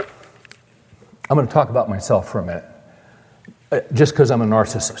 I'm going to talk about myself for a minute. Just because I'm a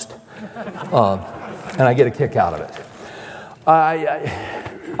narcissist. And I get a kick out of it.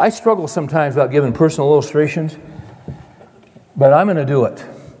 I struggle sometimes about giving personal illustrations, but I'm going to do it.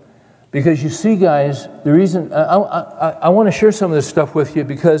 Because you see, guys, the reason I want to share some of this stuff with you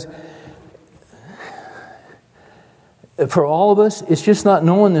because for all of us, it's just not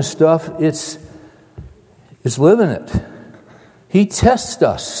knowing this stuff, it's living it. He tests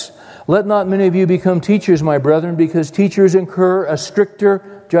us. Let not many of you become teachers, my brethren, because teachers incur a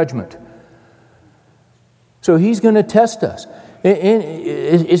stricter judgment. So he's going to test us.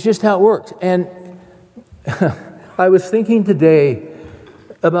 It's just how it works. And I was thinking today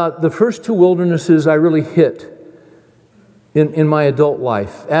about the first two wildernesses I really hit in my adult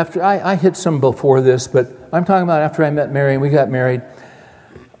life. After I hit some before this, but I'm talking about after I met Mary and we got married.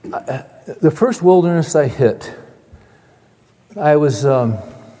 The first wilderness I hit, I was in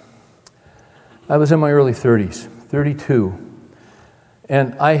my early 30s, 32.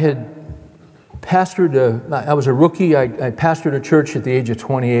 And I had pastored, I was a rookie. I pastored a church at the age of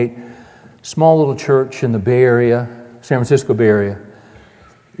 28. Small little church in the Bay Area, San Francisco Bay Area.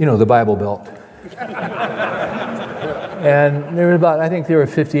 You know, the Bible Belt. And I think there were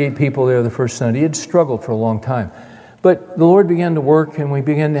 58 people there the first Sunday. He had struggled for a long time. But the Lord began to work, and we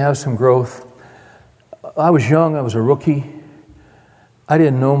began to have some growth. I was young. I was a rookie. I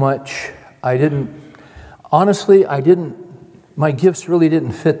didn't know much. My gifts really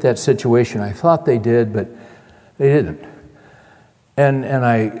didn't fit that situation. I thought they did, but they didn't. And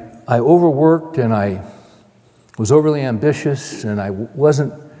I overworked, and I was overly ambitious, and I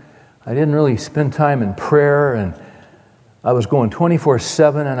didn't really spend time in prayer, and I was going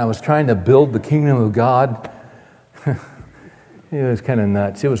 24/7, and I was trying to build the kingdom of God. It was kind of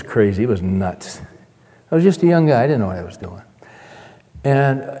nuts. It was crazy. It was nuts. I was just a young guy. I didn't know what I was doing.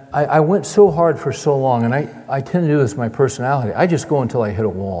 And I went so hard for so long, and I tend to do this with my personality. I just go until I hit a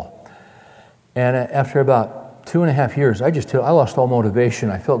wall. And after about 2.5 years, I lost all motivation.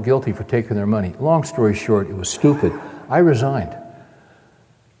 I felt guilty for taking their money. Long story short, it was stupid. I resigned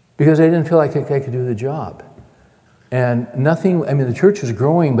because I didn't feel like I could do the job. And the church was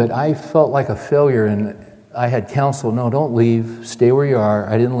growing, but I felt like a failure, and I had counsel, no, don't leave, stay where you are.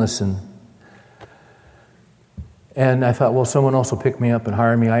 I didn't listen. And I thought, well, someone else will pick me up and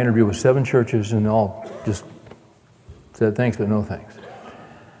hire me. I interviewed with 7 churches, and all just said thanks, but no thanks.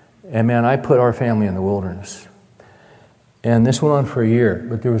 And man, I put our family in the wilderness. And this went on for a year,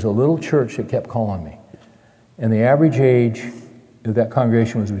 but there was a little church that kept calling me. And the average age of that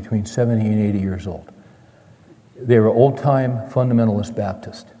congregation was between 70 and 80 years old. They were old-time fundamentalist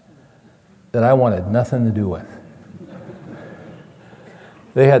Baptist that I wanted nothing to do with.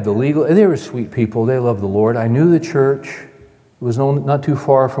 They were sweet people. They loved the Lord. I knew the church. It was not too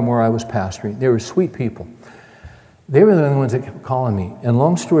far from where I was pastoring. They were sweet people. They were the only ones that kept calling me. And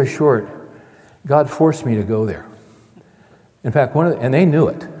long story short, God forced me to go there. In fact, and they knew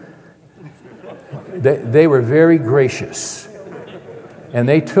it. They were very gracious. And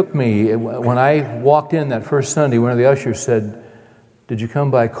they took me, when I walked in that first Sunday, one of the ushers said, "Did you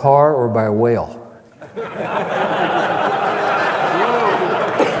come by car or by whale?"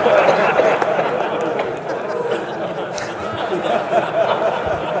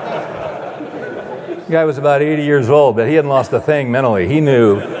 The guy was about 80 years old, but he hadn't lost a thing mentally. He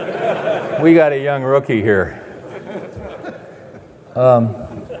knew, we got a young rookie here. I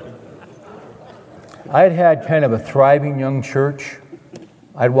had kind of a thriving young church.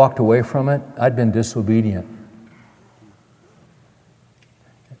 I'd walked away from it. I'd been disobedient.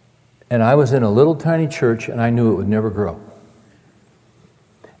 And I was in a little tiny church, and I knew it would never grow.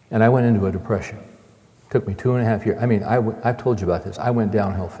 And I went into a depression. It took me 2.5 years. I've told you about this. I went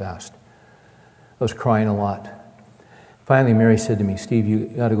downhill fast. I was crying a lot. Finally, Mary said to me, "Steve, you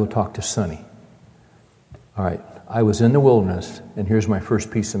got to go talk to Sonny." All right. I was in the wilderness, and here's my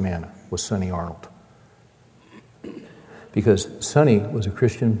first piece of manna, was Sonny Arnold. Because Sonny was a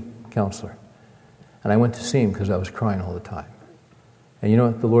Christian counselor. And I went to see him because I was crying all the time. And you know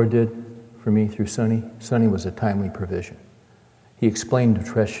what the Lord did for me through Sonny? Sonny was a timely provision. He explained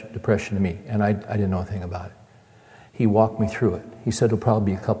depression to me, and I didn't know a thing about it. He walked me through it. He said it'll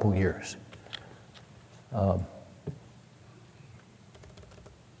probably be a couple years.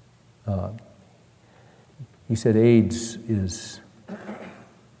 He said AIDS is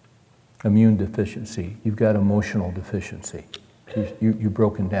immune deficiency. You've got emotional deficiency. You're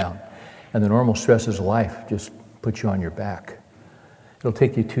broken down. And the normal stresses of life just put you on your back. It'll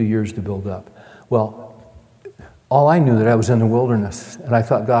take you 2 years to build up. Well, all I knew that I was in the wilderness, and I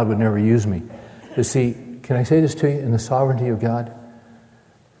thought God would never use me. You see, can I say this to you? In the sovereignty of God?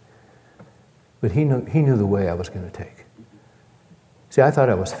 But He knew the way I was going to take. See, I thought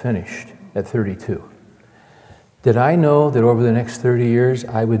I was finished at 32. Did I know that over the next 30 years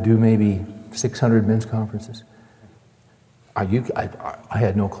I would do maybe 600 men's conferences? I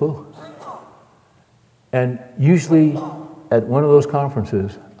had no clue. And usually at one of those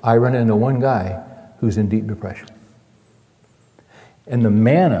conferences, I run into one guy who's in deep depression. And the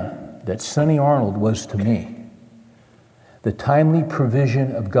manna that Sonny Arnold was to me, the timely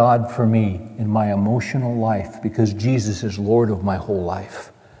provision of God for me in my emotional life, because Jesus is Lord of my whole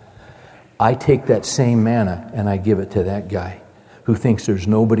life, I take that same manna and I give it to that guy who thinks there's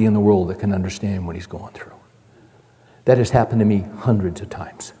nobody in the world that can understand what he's going through. That has happened to me hundreds of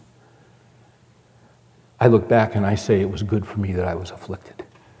times. I look back and I say it was good for me that I was afflicted.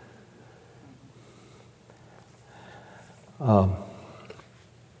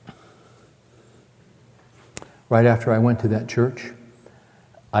 Right after I went to that church,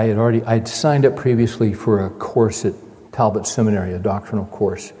 I'd signed up previously for a course at Talbot Seminary, a doctoral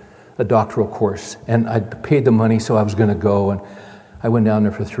course, and I'd paid the money, so I was going to go, and I went down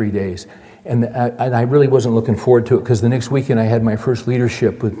there for 3 days. And I really wasn't looking forward to it, because the next weekend I had my first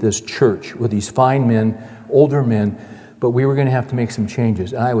leadership with this church, with these fine men, older men, but we were going to have to make some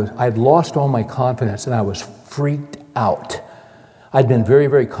changes. And I'd lost all my confidence, and I was freaked out. I'd been very,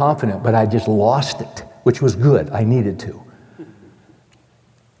 very confident, but I just lost it, which was good. I needed to.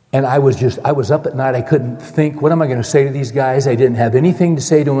 And I was up at night. I couldn't think, what am I going to say to these guys? I didn't have anything to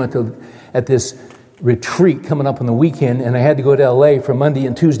say to them at this retreat coming up on the weekend, and I had to go to L.A. for Monday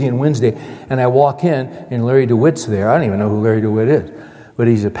and Tuesday and Wednesday, and I walk in, and Larry DeWitt's there. I don't even know who Larry DeWitt is, but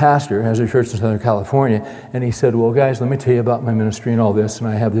he's a pastor, has a church in Southern California, and he said, well, guys, let me tell you about my ministry and all this, and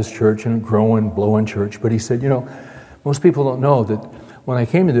I have this church, and growing, blowing church, but he said, most people don't know that when I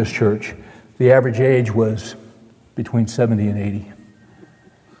came to this church, the average age was between 70 and 80.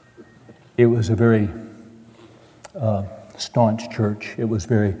 It was a very staunch church. He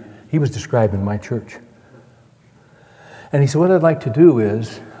was describing my church. And he said, what I'd like to do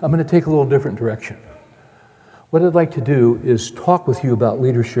is, I'm going to take a little different direction. What I'd like to do is talk with you about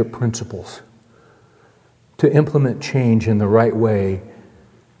leadership principles to implement change in the right way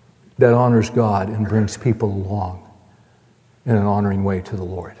that honors God and brings people along in an honoring way to the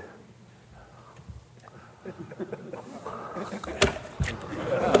Lord.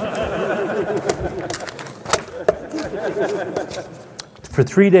 For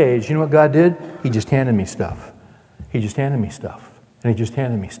 3 days, you know what God did? He just handed me stuff. He just handed me stuff. And he just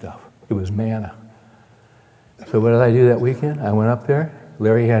handed me stuff. It was manna. So what did I do that weekend? I went up there.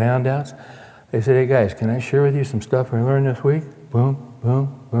 Larry had handouts. They said, hey guys, can I share with you some stuff I learned this week? Boom,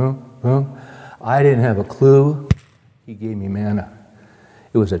 boom, boom, boom. I didn't have a clue. He gave me manna.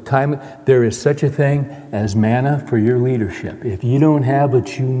 It was a time. There is such a thing as manna for your leadership. If you don't have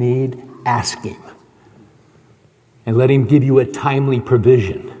what you need, ask him. And let him give you a timely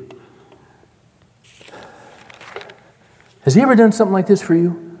provision. Has he ever done something like this for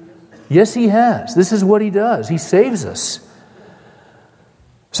you? Yes, he has. This is what he does. He saves us.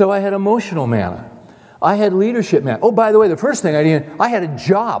 So I had emotional manna. I had leadership manna. Oh, by the way, the first thing I had a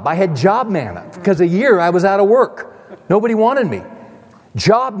job. I had job manna because a year I was out of work. Nobody wanted me.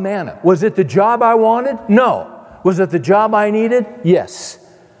 Job manna. Was it the job I wanted? No. Was it the job I needed? Yes.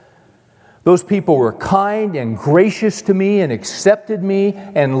 Those people were kind and gracious to me and accepted me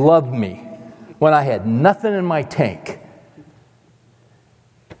and loved me when I had nothing in my tank.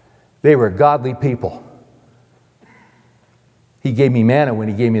 They were godly people. He gave me manna when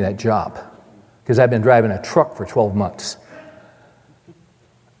he gave me that job because I've been driving a truck for 12 months.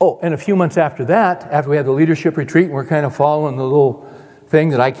 Oh, and a few months after that, after we had the leadership retreat, and we're kind of following the little thing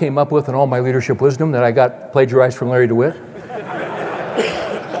that I came up with and all my leadership wisdom that I got plagiarized from Larry DeWitt.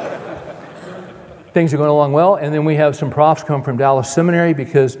 Things are going along well, and then we have some profs come from Dallas Seminary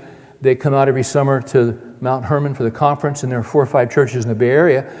because they come out every summer to Mount Hermon for the conference, and there are 4 or 5 churches in the Bay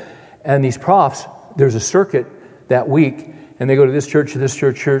Area. And these profs, there's a circuit that week, and they go to this church,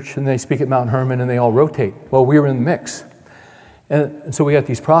 and they speak at Mount Hermon, and they all rotate. Well, we were in the mix. And so we got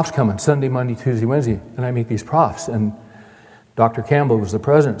these profs coming Sunday, Monday, Tuesday, Wednesday, and I meet these profs. And Dr. Campbell was the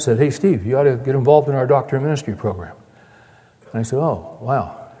president, said, hey, Steve, you ought to get involved in our doctor of ministry program. And I said, oh,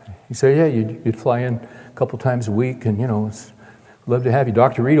 wow. He said, yeah, you'd fly in a couple times a week, and, it's love to have you.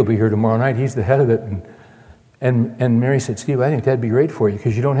 Dr. Reed will be here tomorrow night. He's the head of it. And Mary said, Steve, I think that'd be great for you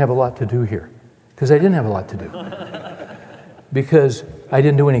because you don't have a lot to do here. Because I didn't have a lot to do. Because I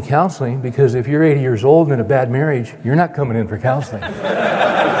didn't do any counseling, because if you're 80 years old and in a bad marriage, you're not coming in for counseling.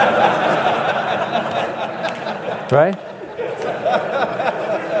 Right?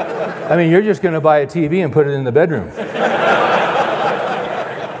 I mean, you're just going to buy a TV and put it in the bedroom.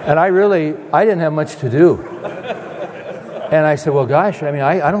 And I didn't have much to do. And I said, well, gosh,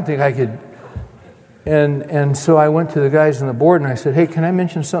 I don't think I could. And so I went to the guys on the board and I said, hey, can I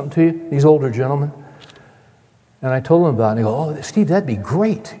mention something to you? These older gentlemen. And I told them about it. And they go, oh, Steve, that'd be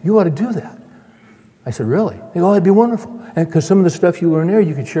great. You ought to do that. I said, really? They go, oh, that'd be wonderful. And because some of the stuff you learn there,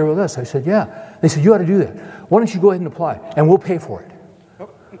 you could share with us. I said, yeah. They said, you ought to do that. Why don't you go ahead and apply? And we'll pay for it.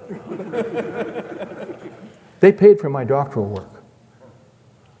 They paid for my doctoral work.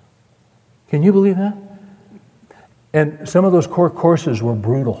 Can you believe that? And some of those core courses were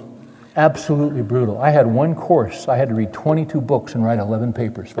brutal. Absolutely brutal. I had one course. I had to read 22 books and write 11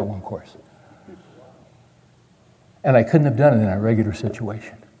 papers for one course. And I couldn't have done it in a regular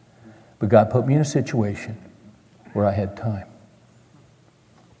situation. But God put me in a situation where I had time.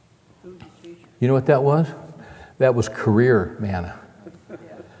 You know what that was? That was career manna.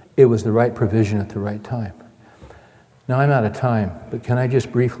 It was the right provision at the right time. Now, I'm out of time, but can I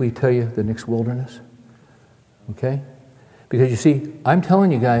just briefly tell you the next wilderness? Okay? Because you see, I'm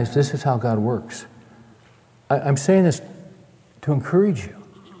telling you guys, this is how God works. I'm saying this to encourage you.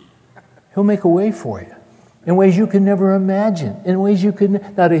 He'll make a way for you. in ways you could never imagine, in ways you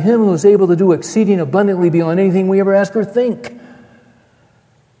could... Now to Him who is able to do exceeding abundantly beyond anything we ever ask or think.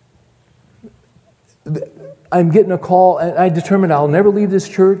 I'm getting a call, and I determined I'll never leave this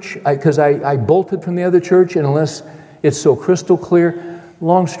church because I bolted from the other church, and unless it's so crystal clear.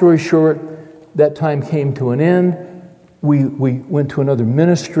 Long story short, that time came to an end. We went to another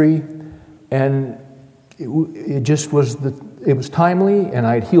ministry, and it just was it was timely, and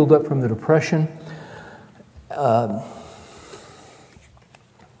I'd healed up from the depression.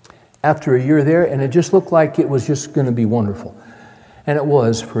 After a year there, and it just looked like it was just going to be wonderful. And it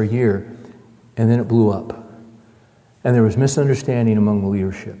was for a year, and then it blew up. And there was misunderstanding among the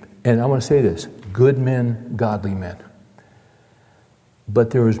leadership. And I want to say this, good men, godly men.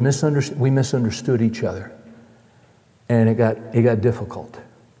 But there was we misunderstood each other. And it got difficult.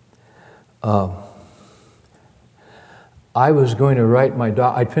 I was going to write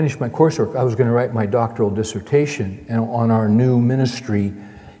I'd finished my coursework. I was going to write my doctoral dissertation on our new ministry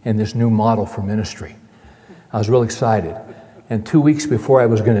and this new model for ministry. I was real excited. And 2 weeks before I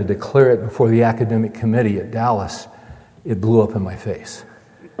was going to declare it before the academic committee at Dallas, it blew up in my face.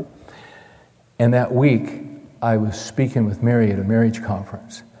 And that week, I was speaking with Mary at a marriage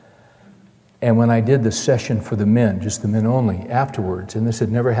conference. And when I did the session for the men, just the men only, afterwards, and this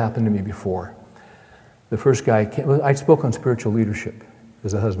had never happened to me before, the first guy I spoke on spiritual leadership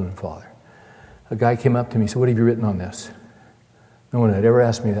as a husband and father. A guy came up to me and said, "What have you written on this?" No one had ever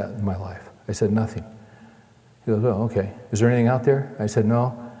asked me that in my life. I said, "Nothing." He goes, "Oh, okay. Is there anything out there?" I said,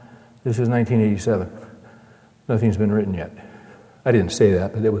 "No. This is 1987. Nothing's been written yet." I didn't say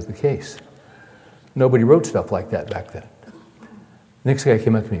that, but it was the case. Nobody wrote stuff like that back then. The next guy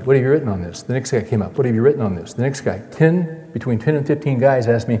came up to me, "What have you written on this?" The next guy came up, "What have you written on this?" The next guy, between 10 and 15 guys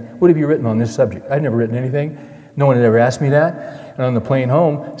asked me, "What have you written on this subject?" I'd never written anything. No one had ever asked me that. And on the plane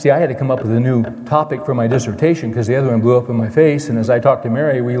home, I had to come up with a new topic for my dissertation because the other one blew up in my face. And as I talked to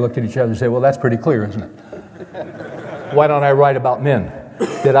Mary, we looked at each other and said, "Well, that's pretty clear, isn't it? Why don't I write about men?"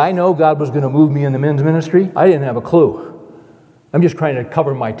 Did I know God was going to move me in the men's ministry? I didn't have a clue. I'm just trying to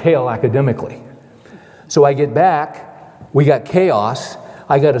cover my tail academically. So I get back. We got chaos.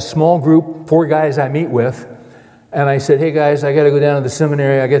 I got a small group, 4 guys I meet with. And I said, "Hey guys, I got to go down to the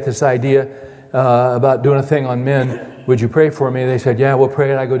seminary. I get this idea about doing a thing on men. Would you pray for me?" They said, "Yeah, we'll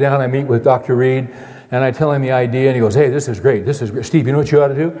pray." And I go down, I meet with Dr. Reed, and I tell him the idea, and he goes, "Hey, this is great. This is great. Steve, you know what you ought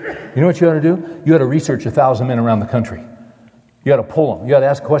to do? You know what you ought to do? You ought to research 1,000 men around the country. You got to pull them. You got to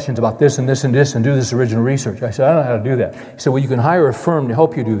ask questions about this and this and this and do this original research." I said, "I don't know how to do that." He said, "Well, you can hire a firm to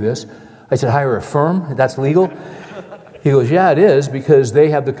help you do this." I said, "Hire a firm? That's legal?" He goes, "Yeah, it is, because they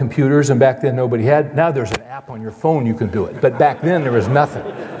have the computers, and back then nobody had. Now there's an app on your phone you can do it. But back then there was nothing."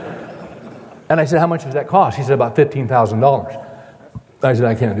 And I said, "How much does that cost?" He said, "About $15,000. I said,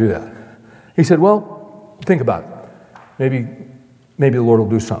 "I can't do that." He said, "Well, think about it. Maybe the Lord will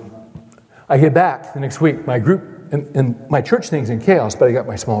do something." I get back the next week, my group, and my church thing's in chaos, but I got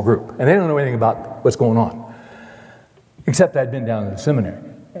my small group. And they don't know anything about what's going on, except I'd been down to the seminary.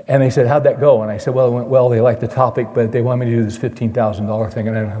 And they said, "How'd that go?" And I said, "Well, it went well. They liked the topic, but they want me to do this $15,000 thing,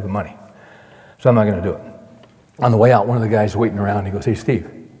 and I don't have the money. So I'm not going to do it." On the way out, one of the guys waiting around, he goes, "Hey, Steve,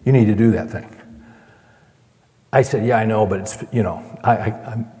 you need to do that thing." I said, "Yeah, I know, but it's,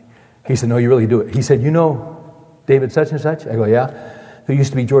 He said, "No, you really do it." He said, "You know David such and such?" I go, "Yeah." "Who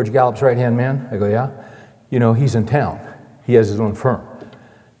used to be George Gallup's right-hand man?" I go, "Yeah." "He's in town. He has his own firm."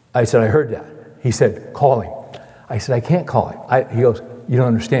 I said, "I heard that." He said, "Call him." I said, "I can't call him." He goes, "You don't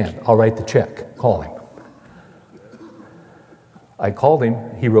understand. I'll write the check. Call him." I called him.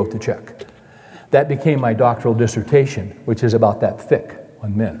 He wrote the check. That became my doctoral dissertation, which is about that thick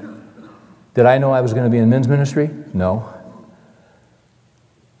on men. Did I know I was going to be in men's ministry? No.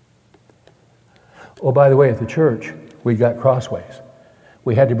 Oh, by the way, at the church, we got crossways.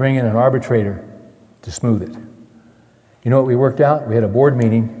 We had to bring in an arbitrator to smooth it. You know what we worked out? We had a board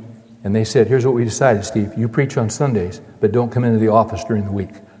meeting, and they said, "Here's what we decided, Steve. You preach on Sundays, but don't come into the office during the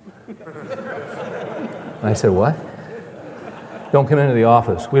week." And I said, "What?" "Don't come into the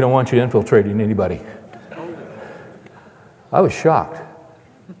office. We don't want you infiltrating anybody." I was shocked.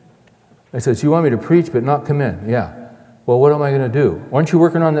 I said, "So you want me to preach but not come in?" "Yeah." "Well, what am I going to do?" "Aren't you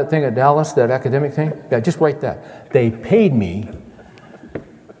working on that thing at Dallas, that academic thing?" "Yeah, just write that." They paid me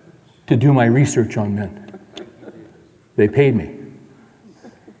to do my research on men. They paid me.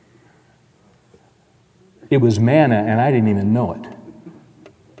 It was manna, and I didn't even know it.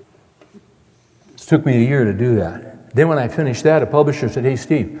 It took me a year to do that. Then when I finished that, a publisher said, "Hey,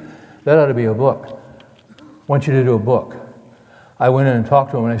 Steve, that ought to be a book. I want you to do a book." I went in and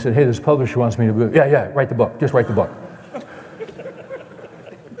talked to him, and I said, "Hey, this publisher wants me to do it." Yeah, write the book. Just write the book."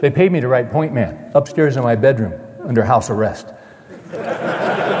 They paid me to write Point Man upstairs in my bedroom under house arrest.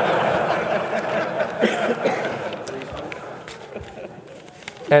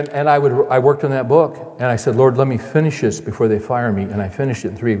 And I worked on that book, and I said, Lord, let me finish this before they fire me. And I finished it,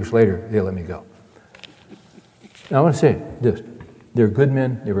 and 3 weeks later, they let me go. Now, I want to say this. They were good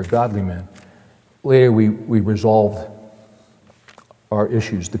men. They were godly men. Later, we resolved our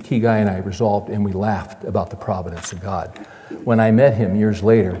issues. The key guy and I resolved, and we laughed about the providence of God. When I met him years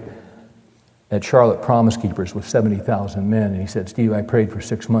later at Charlotte Promise Keepers with 70,000 men, and he said, Steve, I prayed for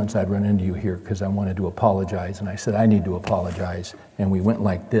 6 months I'd run into you here because I wanted to apologize. And I said, I need to apologize. And we went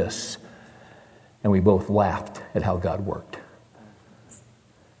like this, and we both laughed at how God worked.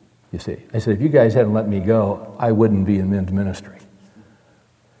 You see, I said, if you guys hadn't let me go, I wouldn't be in men's ministry.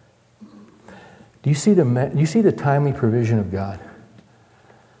 Do you see the timely provision of God?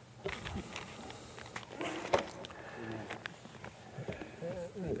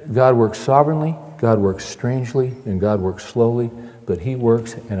 God works sovereignly, God works strangely, and God works slowly, but He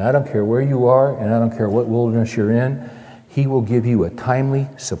works, and I don't care where you are, and I don't care what wilderness you're in, He will give you a timely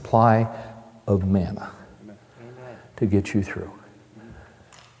supply of manna to get you through.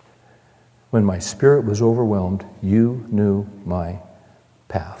 When my spirit was overwhelmed, you knew my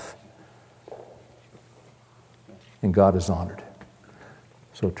path. And God is honored.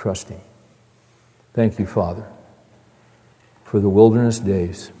 So trust Him. Thank you, Father, for the wilderness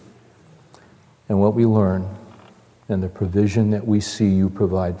days and what we learn and the provision that we see you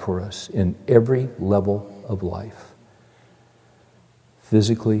provide for us in every level of life.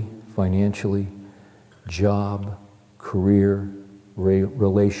 Physically, financially, job, career,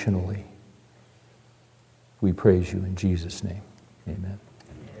 relationally. We praise you in Jesus' name. Amen.